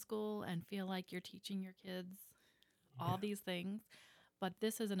homeschool and feel like you're teaching your kids all these things, but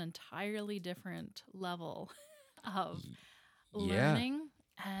this is an entirely different level of learning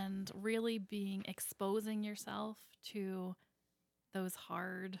and really exposing yourself to those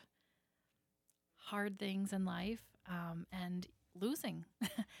hard things in life, and losing,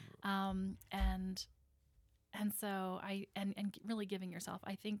 and so and really giving yourself.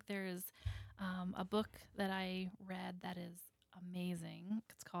 I think there's a book that I read that is amazing.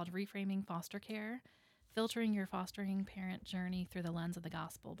 It's called Reframing Foster Care: Filtering Your Fostering Parent Journey Through the Lens of the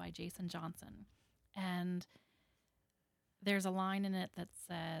Gospel by Jason Johnson. And there's a line in it that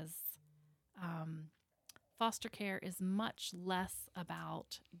says, foster care is much less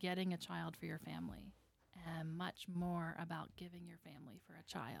about getting a child for your family and much more about giving your family for a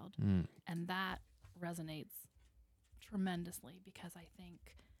child. And that resonates tremendously, because I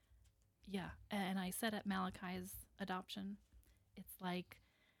think, and I said at Malachi's adoption, it's like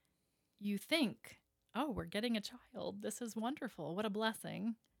you think, oh, we're getting a child. This is wonderful. What a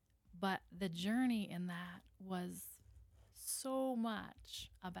blessing. But the journey in that was so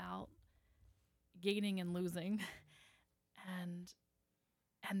much about gaining and losing. And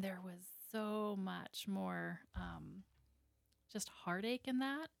there was so much more just heartache in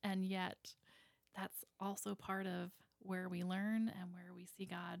that. And yet that's also part of where we learn and where we see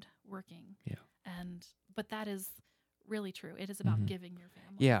God working. Yeah. But that is really true. It is about giving your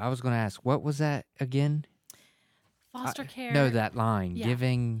family. Yeah, I was going to ask, what was that again? Foster care. No, that line, Yeah.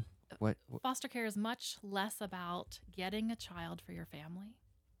 giving what? Foster care is much less about getting a child for your family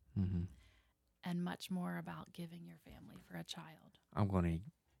and much more about giving your family for a child. I'm going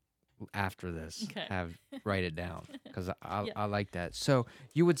to, after this, Okay. write it down, because I Yeah. I like that. So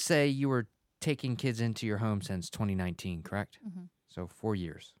you would say you were taking kids into your home since 2019, correct? So 4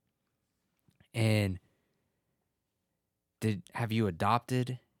 years. And have you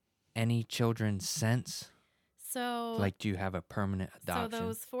adopted any children since? So, Like, do you have a permanent adoption? So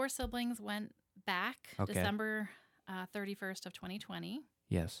those 4 siblings went back Okay. December 31st of 2020.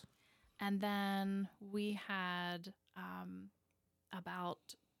 Yes. And then we had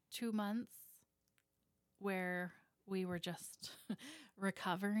about 2 months where we were just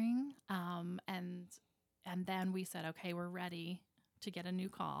recovering. And then we said, okay, we're ready to get a new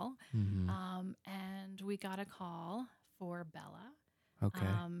call. And we got a call for Bella. Okay.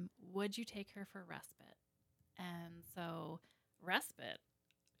 Would you take her for respite? And so respite,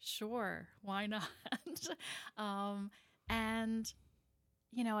 sure, why not? And,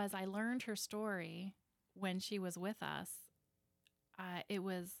 as I learned her story when she was with us, it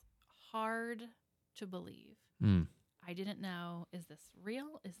was hard to believe. I didn't know, is this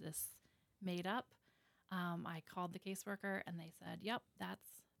real? Is this made up? I called the caseworker and they said, yep,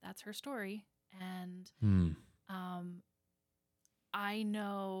 that's her story. And I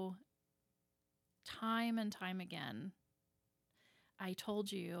know time and time again, I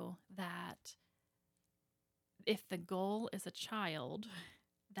told you that if the goal is a child,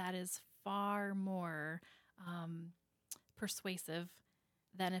 that is far more persuasive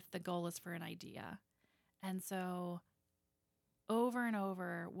than if the goal is for an idea. And so over and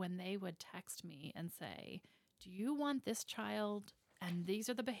over, when they would text me and say, do you want this child? And these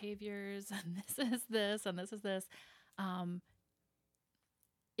are the behaviors, and this is this, and this is this.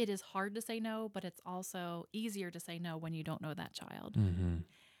 It is hard to say no, but it's also easier to say no when you don't know that child.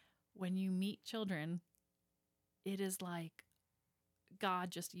 When you meet children, it is like God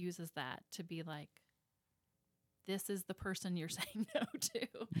just uses that to be like, this is the person you're saying no to.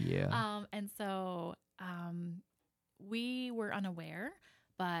 Yeah. And so we were unaware,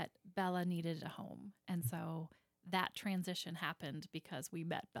 but Bella needed a home. And so that transition happened because we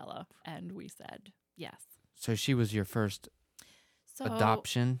met Bella and we said yes. So she was your first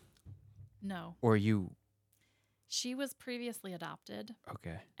adoption? No. Or you? She was previously adopted.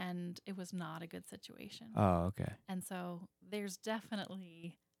 Okay. And it was not a good situation. Oh, okay. And so there's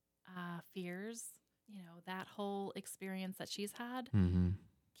definitely fears. That whole experience that she's had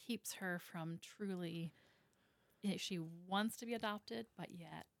keeps her from truly, she wants to be adopted, but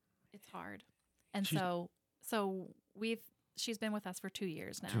yet it's hard. And she's been with us for 2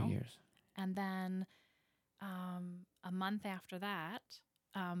 years now. 2 years. And then a month after that,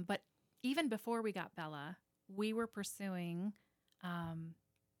 but even before we got Bella, we were pursuing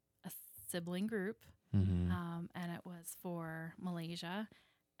a sibling group, and it was for Malaysia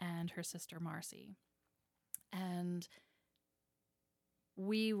and her sister Marcy. And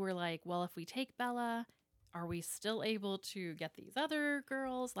we were like, well, if we take Bella, are we still able to get these other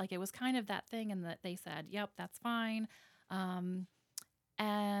girls? Like, it was kind of that thing, and that they said, yep, that's fine. And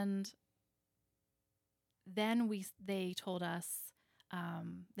then they told us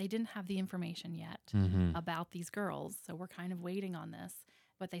they didn't have the information yet about these girls. So we're kind of waiting on this.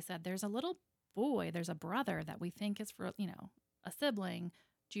 But they said, there's a little boy, there's a brother that we think is for, a sibling.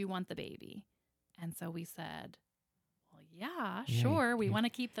 do you want the baby? And so we said, well, yeah, Yeah, sure. We want to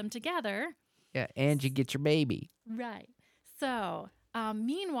keep them together. Yeah, and you get your baby. Right. So,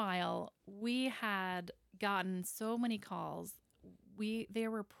 meanwhile, we had gotten so many calls. There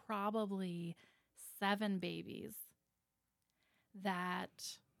were probably 7 babies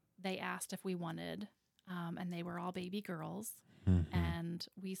that they asked if we wanted, and they were all baby girls. Mm-hmm. And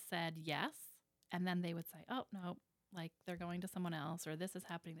we said yes. And then they would say, oh, no, like they're going to someone else, or this is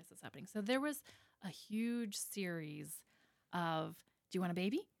happening, this is happening. So there was a huge series of, do you want a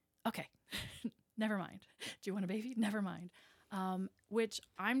baby? Okay, never mind. Do you want a baby? Never mind. Which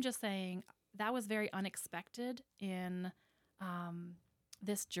I'm just saying that was very unexpected in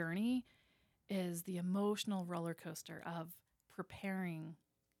this journey, is the emotional roller coaster of preparing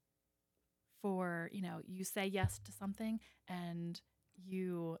for, you say yes to something and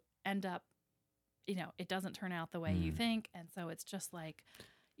you end up, it doesn't turn out the way you think. And so it's just like,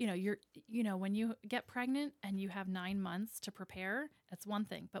 when you get pregnant and you have 9 months to prepare, that's one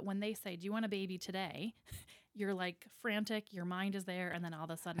thing. But when they say, do you want a baby today? You're like frantic, your mind is there. And then all of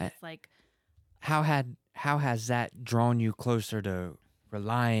a sudden it's like, how has that drawn you closer to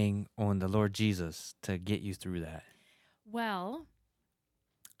relying on the Lord Jesus to get you through that? well,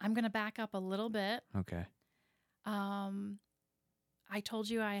 I'm going to back up a little bit. Okay. I told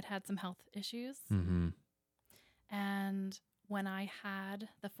you I had some health issues. Mm-hmm. And when I had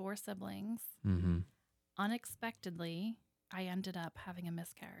the 4 siblings, Mm-hmm. unexpectedly, I ended up having a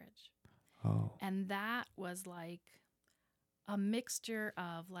miscarriage. Oh. And that was like a mixture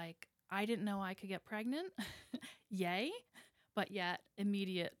of like, I didn't know I could get pregnant. Yay. But yet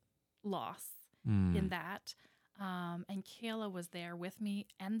immediate loss in that. And Kayla was there with me,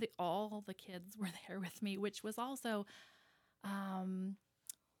 and all the kids were there with me, which was also,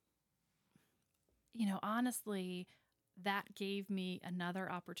 honestly, that gave me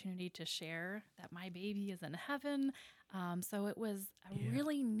another opportunity to share that my baby is in heaven. So it was a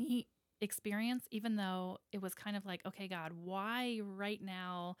really neat experience, even though it was kind of like, okay, God, why right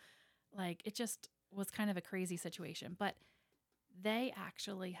now? Like, it just was kind of a crazy situation. But they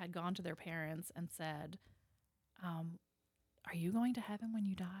actually had gone to their parents and said, are you going to heaven when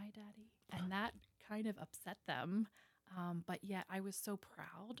you die, Daddy? And that kind of upset them. But yet I was so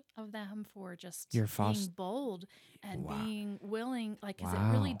proud of them for just being bold and being willing, like, because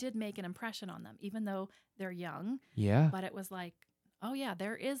it really did make an impression on them, even though they're young. Yeah. But it was like, oh yeah,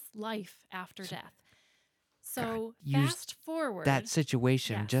 there is life after death. So God, fast forward. That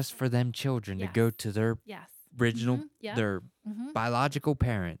situation just for them children to go to their original, their biological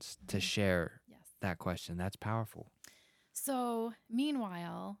parents to share that question. That's powerful. So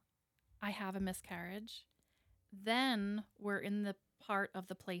meanwhile, I have a miscarriage. Then we're in the part of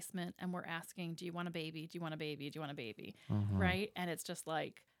the placement and we're asking, do you want a baby? Do you want a baby? Do you want a baby? Right? And it's just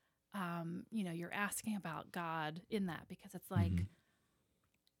like, you're asking about God in that, because it's like,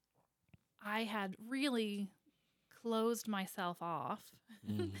 I had really closed myself off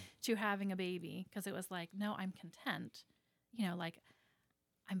to having a baby, because it was like, no, I'm content, like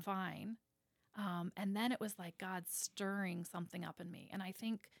I'm fine. And then it was like God stirring something up in me. And I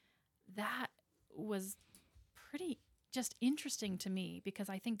think that was pretty just interesting to me, because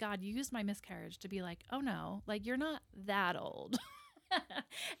I think God used my miscarriage to be like, oh no, like you're not that old.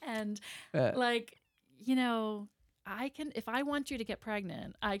 And I can, if I want you to get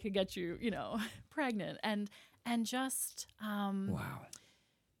pregnant, I could get you, pregnant. And just, wow.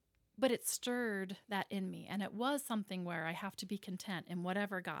 But it stirred that in me. And it was something where I have to be content in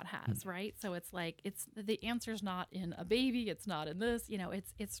whatever God has, right? So it's like, the answer's not in a baby. It's not in this,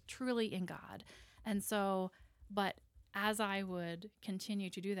 it's truly in God. And so, but as I would continue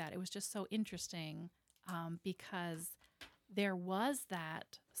to do that, it was just so interesting, because there was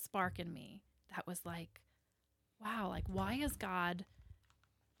that spark in me that was like, wow, like, why is God,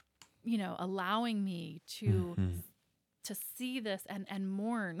 allowing me to see this and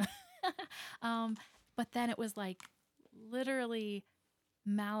mourn? But then it was like, literally,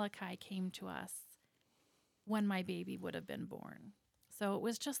 Malachi came to us when my baby would have been born. So it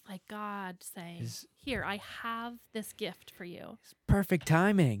was just like God saying, here, I have this gift for you. It's perfect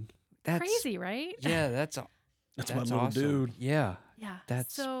timing. That's crazy, right? Yeah, that's my little awesome. dude. Yeah. Yeah.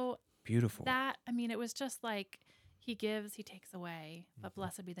 That's so beautiful. It was just like, he gives, he takes away, but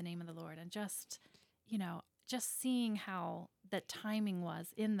blessed be the name of the Lord. And just, just seeing how the timing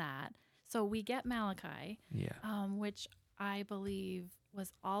was in that. So we get Malachi, which I believe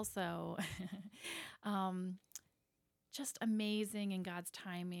was also just amazing in God's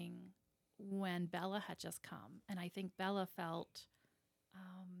timing when Bella had just come. And I think Bella felt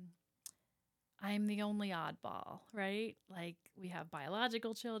I'm the only oddball, right? Like we have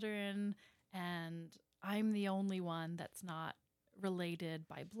biological children and I'm the only one that's not related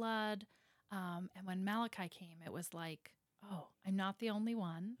by blood. And when Malachi came, it was like, oh, I'm not the only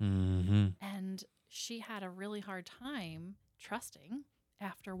one. Mm-hmm. And she had a really hard time trusting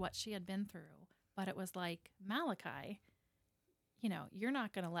after what she had been through. But it was like, Malachi, you're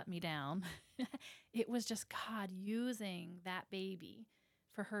not going to let me down. It was just God using that baby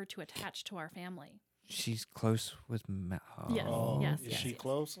for her to attach to our family. She's close with Yes. Oh, Yes, is yes, she yes.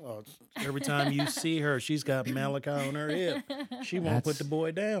 close? Oh, every time you see her, she's got Malachi on her hip. She won't put the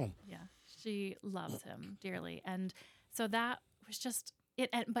boy down. Yeah, she loves him dearly. And so that was just it.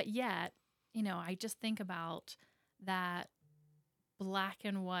 But yet, I just think about that black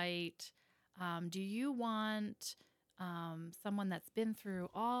and white. Do you want someone that's been through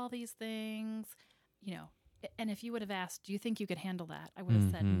all these things? And if you would have asked, do you think you could handle that? I would have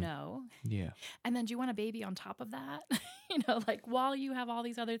said no. Yeah. And then do you want a baby on top of that? Like while you have all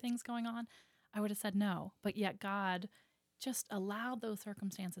these other things going on, I would have said no. But yet God just allowed those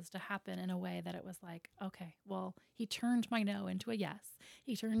circumstances to happen in a way that it was like, okay, well, he turned my no into a yes.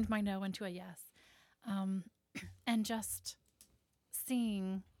 He turned my no into a yes. And just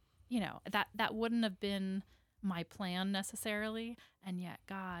seeing, that wouldn't have been my plan necessarily. And yet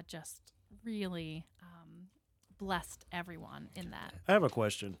God just really blessed everyone in that. I have a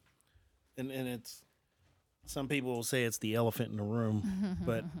question, and it's some people will say it's the elephant in the room,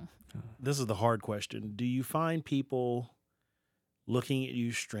 but this is the hard question. Do you find people looking at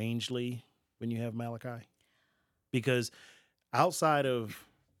you strangely when you have Malachi? Because outside of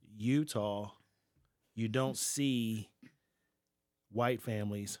Utah, you don't see white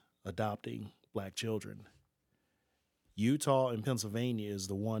families adopting black children. Utah and Pennsylvania is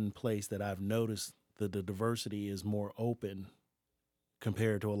the one place that I've noticed that the diversity is more open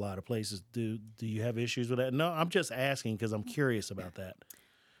compared to a lot of places. Do you have issues with that? No, I'm just asking because I'm curious about that.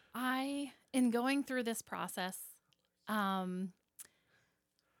 In going through this process, I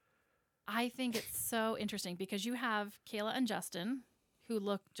think it's so interesting because you have Kayla and Justin who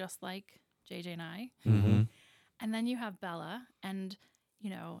look just like JJ and I. Mm-hmm. And then you have Bella, and,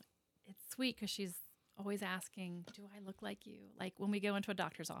 it's sweet because she's always asking, do I look like you? Like when we go into a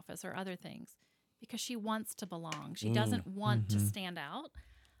doctor's office or other things, because she wants to belong. She doesn't want to stand out.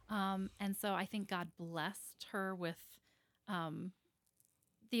 And so I think God blessed her with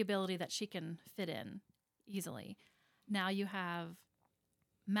the ability that she can fit in easily. Now you have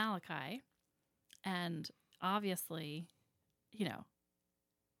Malachi, and obviously,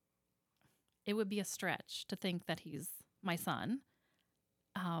 it would be a stretch to think that he's my son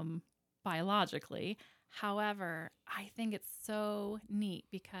biologically. However, I think it's so neat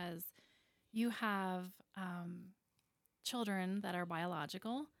because you have children that are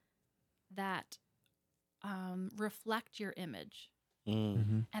biological that reflect your image.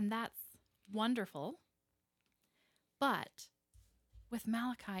 Mm-hmm. And that's wonderful. But with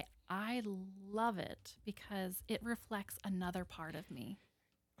Malachi, I love it because it reflects another part of me.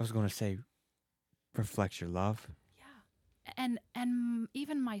 I was going to say, reflects your love. Yeah. And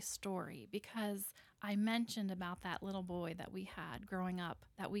even my story, because I mentioned about that little boy that we had growing up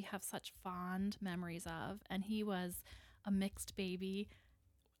that we have such fond memories of. And he was a mixed baby.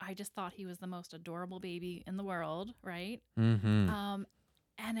 I just thought he was the most adorable baby in the world, right? Mm-hmm.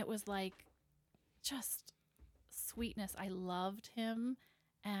 And it was like just sweetness. I loved him.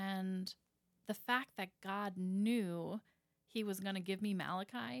 And the fact that God knew he was going to give me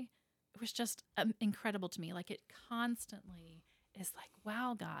Malachi, it was just incredible to me. Like it constantly is like,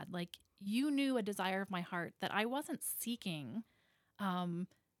 wow, God, like you knew a desire of my heart that I wasn't seeking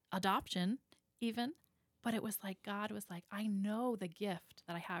adoption even, but it was like, God was like, I know the gift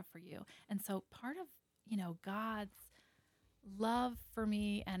that I have for you. And so part of, God's love for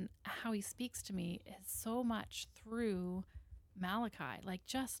me and how he speaks to me is so much through Malachi. Like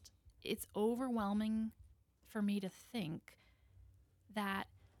just, it's overwhelming for me to think that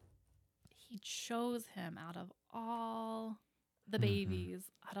he chose him out of all the babies,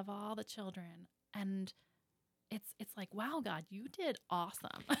 out of all the children. And it's like, wow, God, you did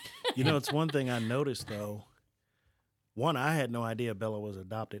awesome. It's one thing I noticed, though. One, I had no idea Bella was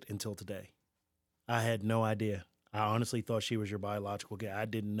adopted until today. I had no idea. I honestly thought she was your biological kid. I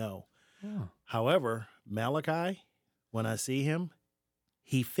didn't know. Oh. However, Malachi, when I see him,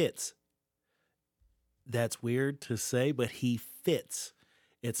 he fits. That's weird to say, but he fits.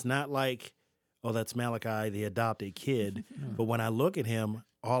 It's not like, oh, that's Malachi, the adopted kid. But when I look at him,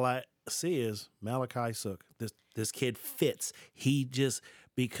 all I see is Malachi Sook. This kid fits. He just,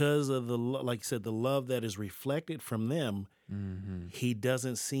 because of like you said, the love that is reflected from them, he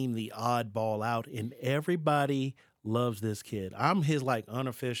doesn't seem the oddball out, and everybody loves this kid. I'm his like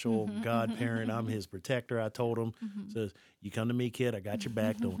unofficial godparent. I'm his protector. I told him, says, "You come to me, kid. I got your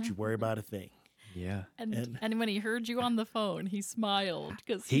back. Don't you worry about a thing." Yeah. And when he heard you on the phone, he smiled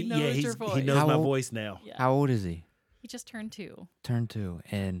because he knows your voice. He knows How my old- voice now. Yeah. How old is he? He just turned 2. Turned 2.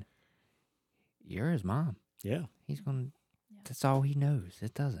 And you're his mom. Yeah. He's going to, Yeah. that's all he knows.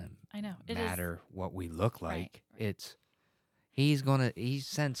 It doesn't I know. It is. matter what we look like. Right. It's, he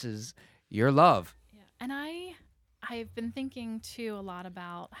senses your love. Yeah. And I've been thinking too a lot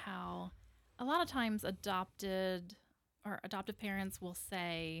about how a lot of times adoptive parents will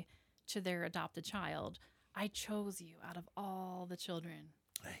say to their adopted child, "I chose you out of all the children."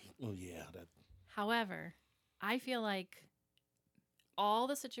 Oh yeah. However, I feel like all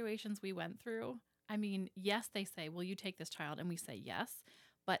the situations we went through, I mean, yes, they say, "Will you take this child?" And we say yes.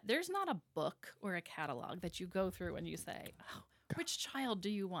 But there's not a book or a catalog that you go through and you say, "Oh, which child do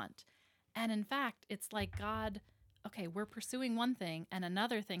you want?" And in fact, it's like God, okay, we're pursuing one thing and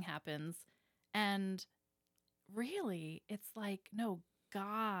another thing happens. And really, it's like, no,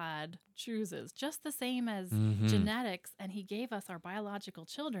 God chooses just the same as genetics. And he gave us our biological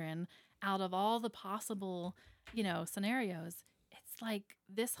children out of all the possible, scenarios. It's like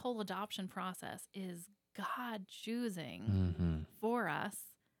this whole adoption process is God choosing for us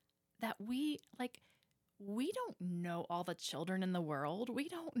that we don't know all the children in the world. We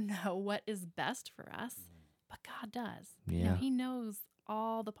don't know what is best for us, but God does. Yeah. He knows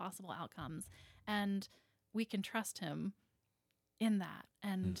all the possible outcomes, and we can trust him in that.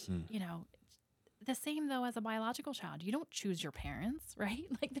 And, the same though as a biological child. You don't choose your parents, right?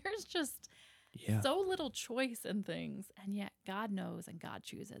 Like there's just so little choice in things, and yet God knows and God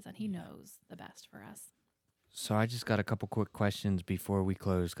chooses, and he knows the best for us. So I just got a couple quick questions before we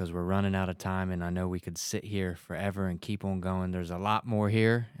close because we're running out of time, and I know we could sit here forever and keep on going. There's a lot more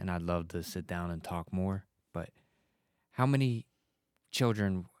here, and I'd love to sit down and talk more. But how many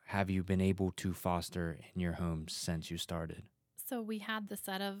children have you been able to foster in your home since you started? So we had the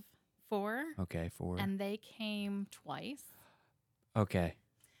set of 4. Okay, 4. And they came twice. Okay.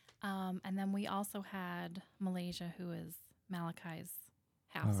 And then we also had Malaysia, who is Malachi's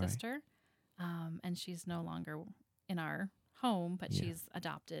half-sister. And she's no longer in our home, but she's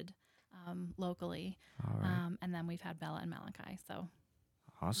adopted locally. All right. And then we've had Bella and Malachi. So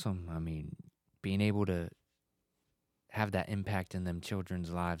Awesome. I mean, being able to have that impact in them children's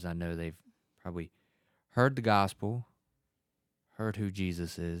lives, I know they've probably heard the gospel, heard who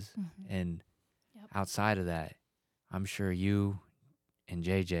Jesus is, and outside of that, I'm sure you and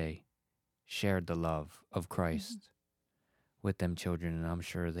JJ shared the love of Christ with them children, and I'm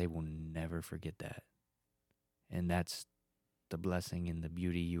sure they will never forget that. And that's the blessing and the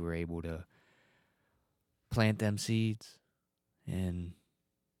beauty you were able to plant them seeds. And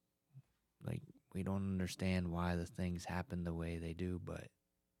like, we don't understand why the things happen the way they do, but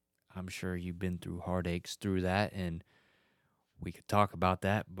I'm sure you've been through heartaches through that, and we could talk about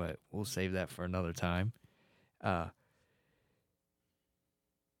that, but we'll save that for another time.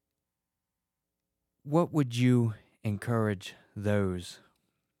 What would you encourage those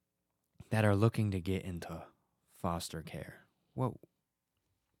that are looking to get into foster care? What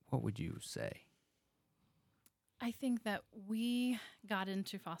would you say? I think that we got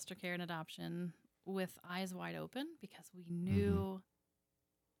into foster care and adoption with eyes wide open because we knew,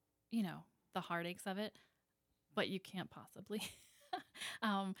 the heartaches of it, but you can't possibly.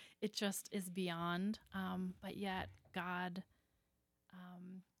 It just is beyond. But yet God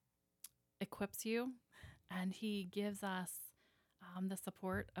equips you, and he gives us the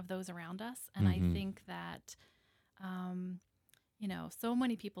support of those around us. And I think that, so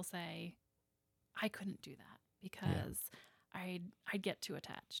many people say, I couldn't do that because I'd get too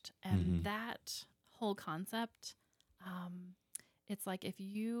attached. And that whole concept, it's like if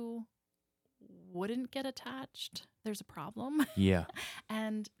you wouldn't get attached, there's a problem. Yeah.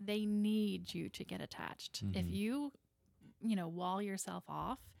 And they need you to get attached. If you, wall yourself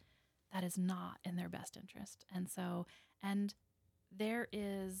off, that is not in their best interest. And there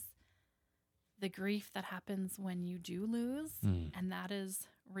is the grief that happens when you do lose, and that is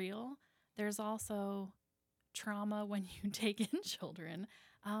real. There's also trauma when you take in children.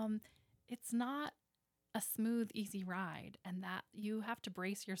 It's not a smooth, easy ride, and that you have to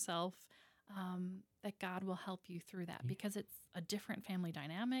brace yourself that God will help you through that because it's a different family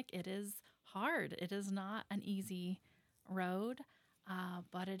dynamic. It is hard. It is not an easy road,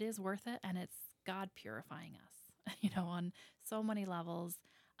 but it is worth it, and it's God purifying us, on so many levels.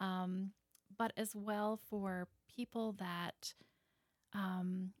 But as well for people that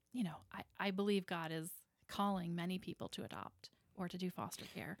I believe God is calling many people to adopt or to do foster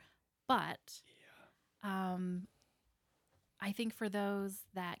care. But I think for those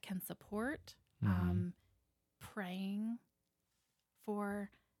that can support praying for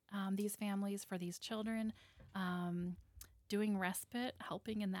these families, for these children, doing respite,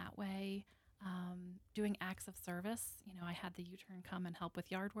 helping in that way, doing acts of service. I had the U-Turn come and help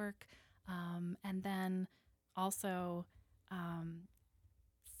with yard work, and then also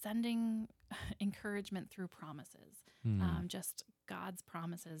sending encouragement through promises, just God's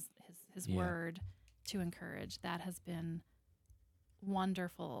promises, His word to encourage. That has been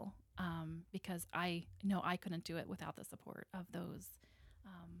wonderful, because I know I couldn't do it without the support of those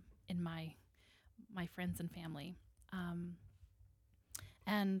in my friends and family.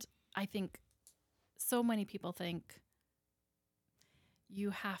 And I think so many people think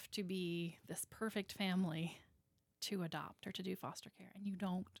you have to be this perfect family to adopt or to do foster care, and you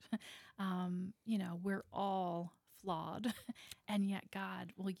don't. We're all flawed, and yet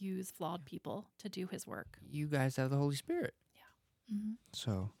God will use flawed people to do His work. You guys have the Holy Spirit. Yeah. Mm-hmm.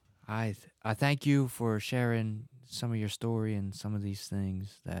 So I thank you for sharing some of your story and some of these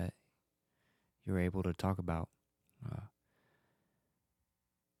things that you're able to talk about.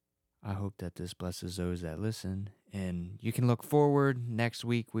 I hope that this blesses those that listen, and you can look forward. Next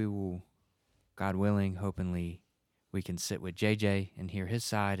week we will, God willing, hopefully we can sit with JJ and hear his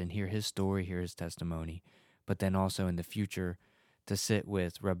side and hear his story, hear his testimony, but then also in the future to sit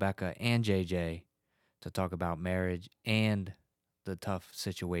with Rebekah and JJ to talk about marriage and the tough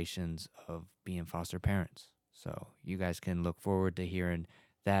situations of being foster parents. So you guys can look forward to hearing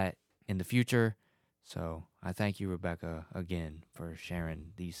that in the future. So I thank you, Rebekah, again for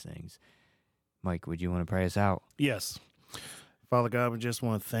sharing these things. Mike, would you want to pray us out? Yes. Father God, we just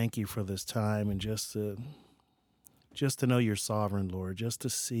want to thank you for this time, and just to know you're sovereign, Lord, just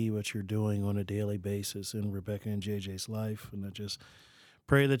to see what you're doing on a daily basis in Rebekah and JJ's life. And I just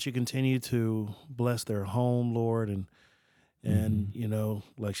pray that you continue to bless their home, Lord. And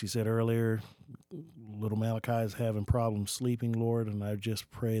like she said earlier, little Malachi is having problems sleeping, Lord. And I just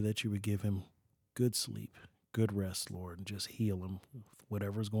pray that you would give him good sleep, good rest, Lord, and just heal him,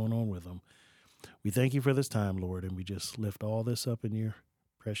 whatever's going on with him. We thank you for this time, Lord, and we just lift all this up in your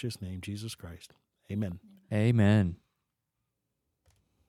precious name, Jesus Christ. Amen. Amen.